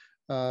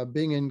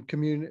 being in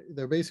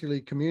they're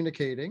basically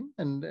communicating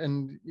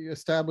and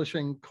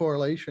establishing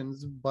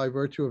correlations by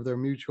virtue of their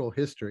mutual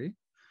history.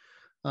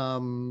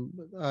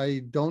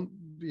 We don't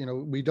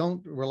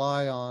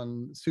rely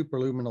on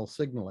superluminal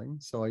signaling,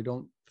 so I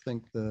don't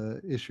think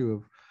the issue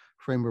of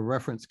frame of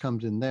reference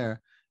comes in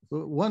there.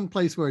 One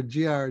place where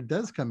GR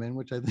does come in,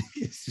 which I think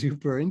is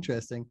super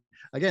interesting.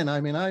 Again,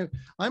 I mean,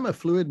 I'm a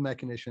fluid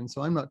mechanician,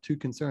 so I'm not too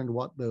concerned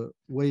what the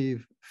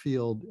wave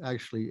field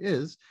actually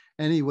is.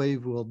 Any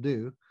wave will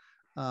do.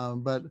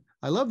 But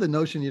I love the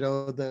notion, you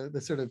know,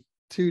 the sort of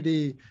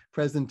 2D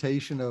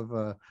presentation of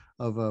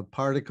a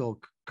particle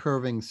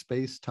curving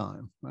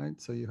space-time, right?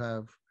 So you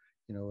have,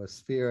 you know, a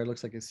sphere. It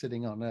looks like it's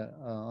sitting on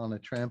a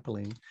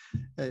trampoline.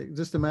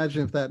 Just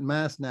imagine if that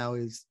mass now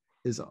is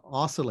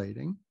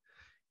oscillating.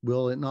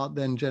 Will it not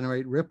then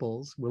generate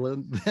ripples? Will it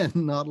then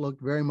not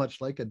look very much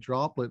like a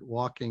droplet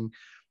walking,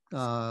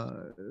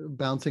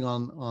 bouncing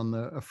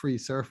on a free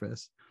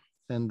surface?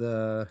 And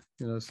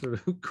you know, sort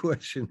of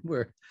question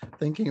we're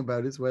thinking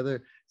about is whether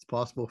it's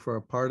possible for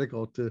a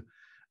particle to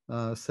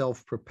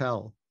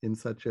self-propel in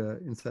such a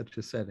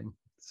setting.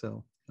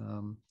 So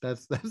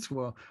that's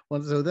one.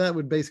 So that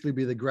would basically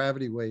be the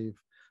gravity wave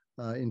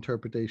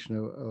interpretation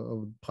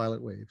of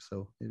pilot wave.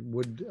 So it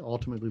would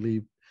ultimately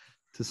leave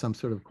to some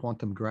sort of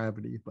quantum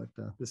gravity, but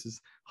this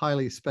is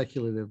highly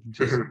speculative,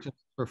 just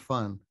for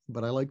fun.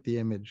 But I like the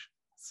image.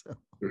 So,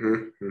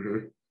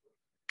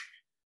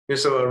 Yeah,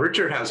 so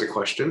Richard has a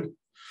question.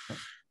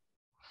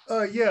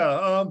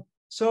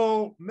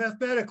 So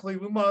mathematically,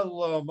 we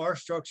model our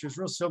structures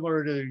real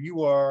similar to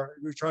you're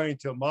trying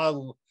to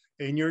model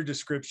in your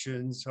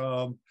descriptions.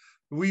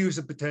 We use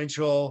a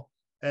potential,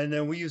 and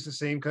then we use the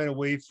same kind of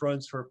wave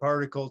fronts for a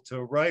particle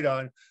to write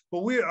on.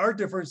 But our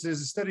difference is,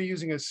 instead of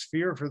using a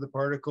sphere for the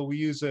particle, we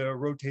use a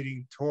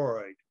rotating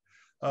toroid.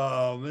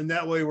 And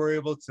that way we're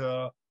able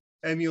to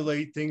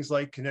emulate things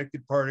like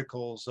connected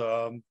particles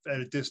at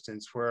a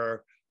distance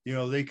where, you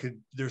know,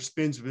 their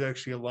spins would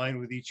actually align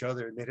with each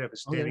other and they'd have a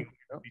standing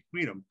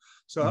between them.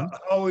 So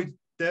how would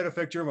that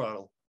affect your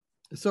model?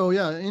 So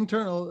yeah,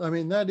 internal, I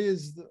mean, that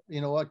is,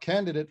 you know, a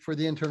candidate for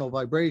the internal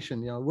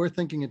vibration. You know, we're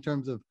thinking in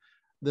terms of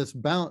this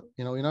bounce,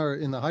 you know,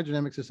 in the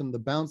hydrodynamic system, the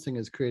bouncing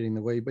is creating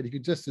the wave, but you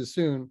could just as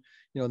soon,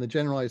 you know, in the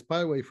generalized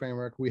pilot wave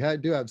framework, we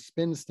do have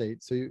spin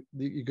states. So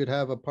you could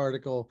have a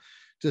particle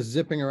just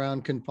zipping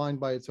around confined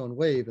by its own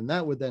wave. And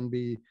that would then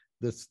be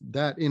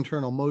that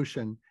internal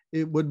motion.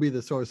 It would be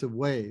the source of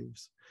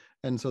waves.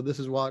 And so this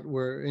is what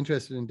we're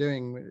interested in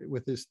doing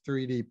with this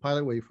 3D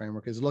pilot wave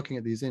framework, is looking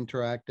at these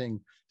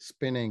interacting,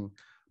 spinning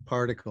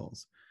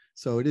particles.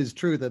 So it is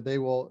true that they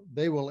will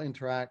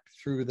interact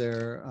through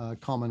their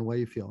common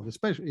wave field,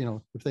 especially, you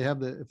know, if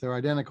they're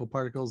identical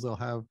particles, they'll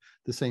have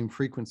the same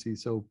frequency.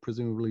 So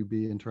presumably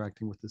be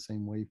interacting with the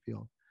same wave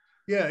field.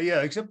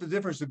 Yeah, except the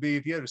difference would be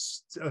if you had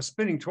a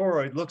spinning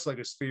toroid, looks like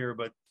a sphere,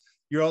 but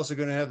you're also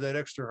going to have that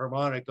extra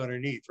harmonic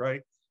underneath,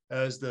 right?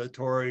 As the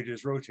toroid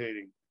is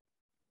rotating.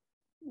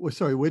 Well,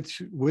 sorry,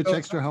 which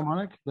extra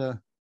harmonic?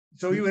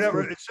 So you would have,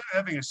 instead of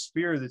having a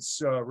sphere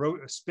that's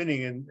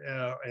spinning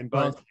and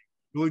bouncing,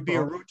 it would be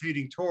a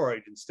rotating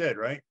toroid instead,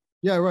 right?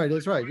 Yeah, right.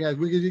 That's right. Yeah,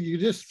 you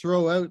just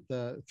throw out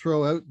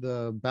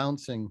the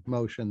bouncing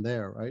motion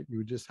there, right? You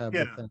would just have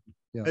and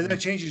that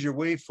changes your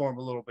waveform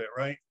a little bit,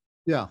 right?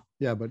 Yeah,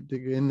 but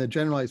in the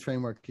generalized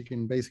framework, you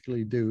can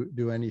basically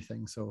do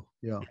anything. So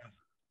yeah.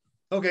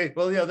 Okay,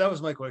 well, yeah, that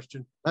was my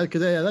question.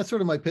 Because that's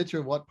sort of my picture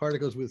of what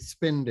particles with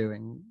spin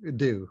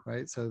do,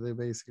 right? So they're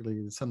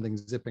basically something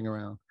zipping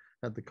around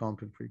at the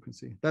Compton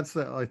frequency. That's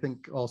I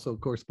think also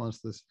corresponds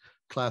to this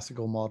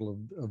classical model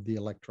of the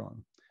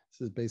electron.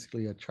 This is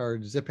basically a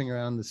charge zipping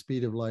around the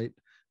speed of light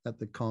at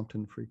the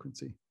Compton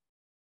frequency.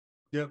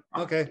 Yep.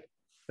 Okay.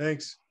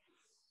 Thanks.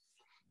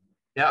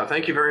 Yeah,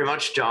 thank you very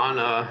much,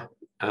 John.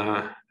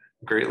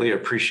 Greatly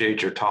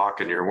appreciate your talk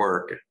and your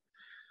work.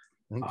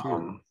 Thank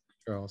you,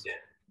 Charles.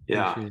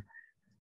 Yeah.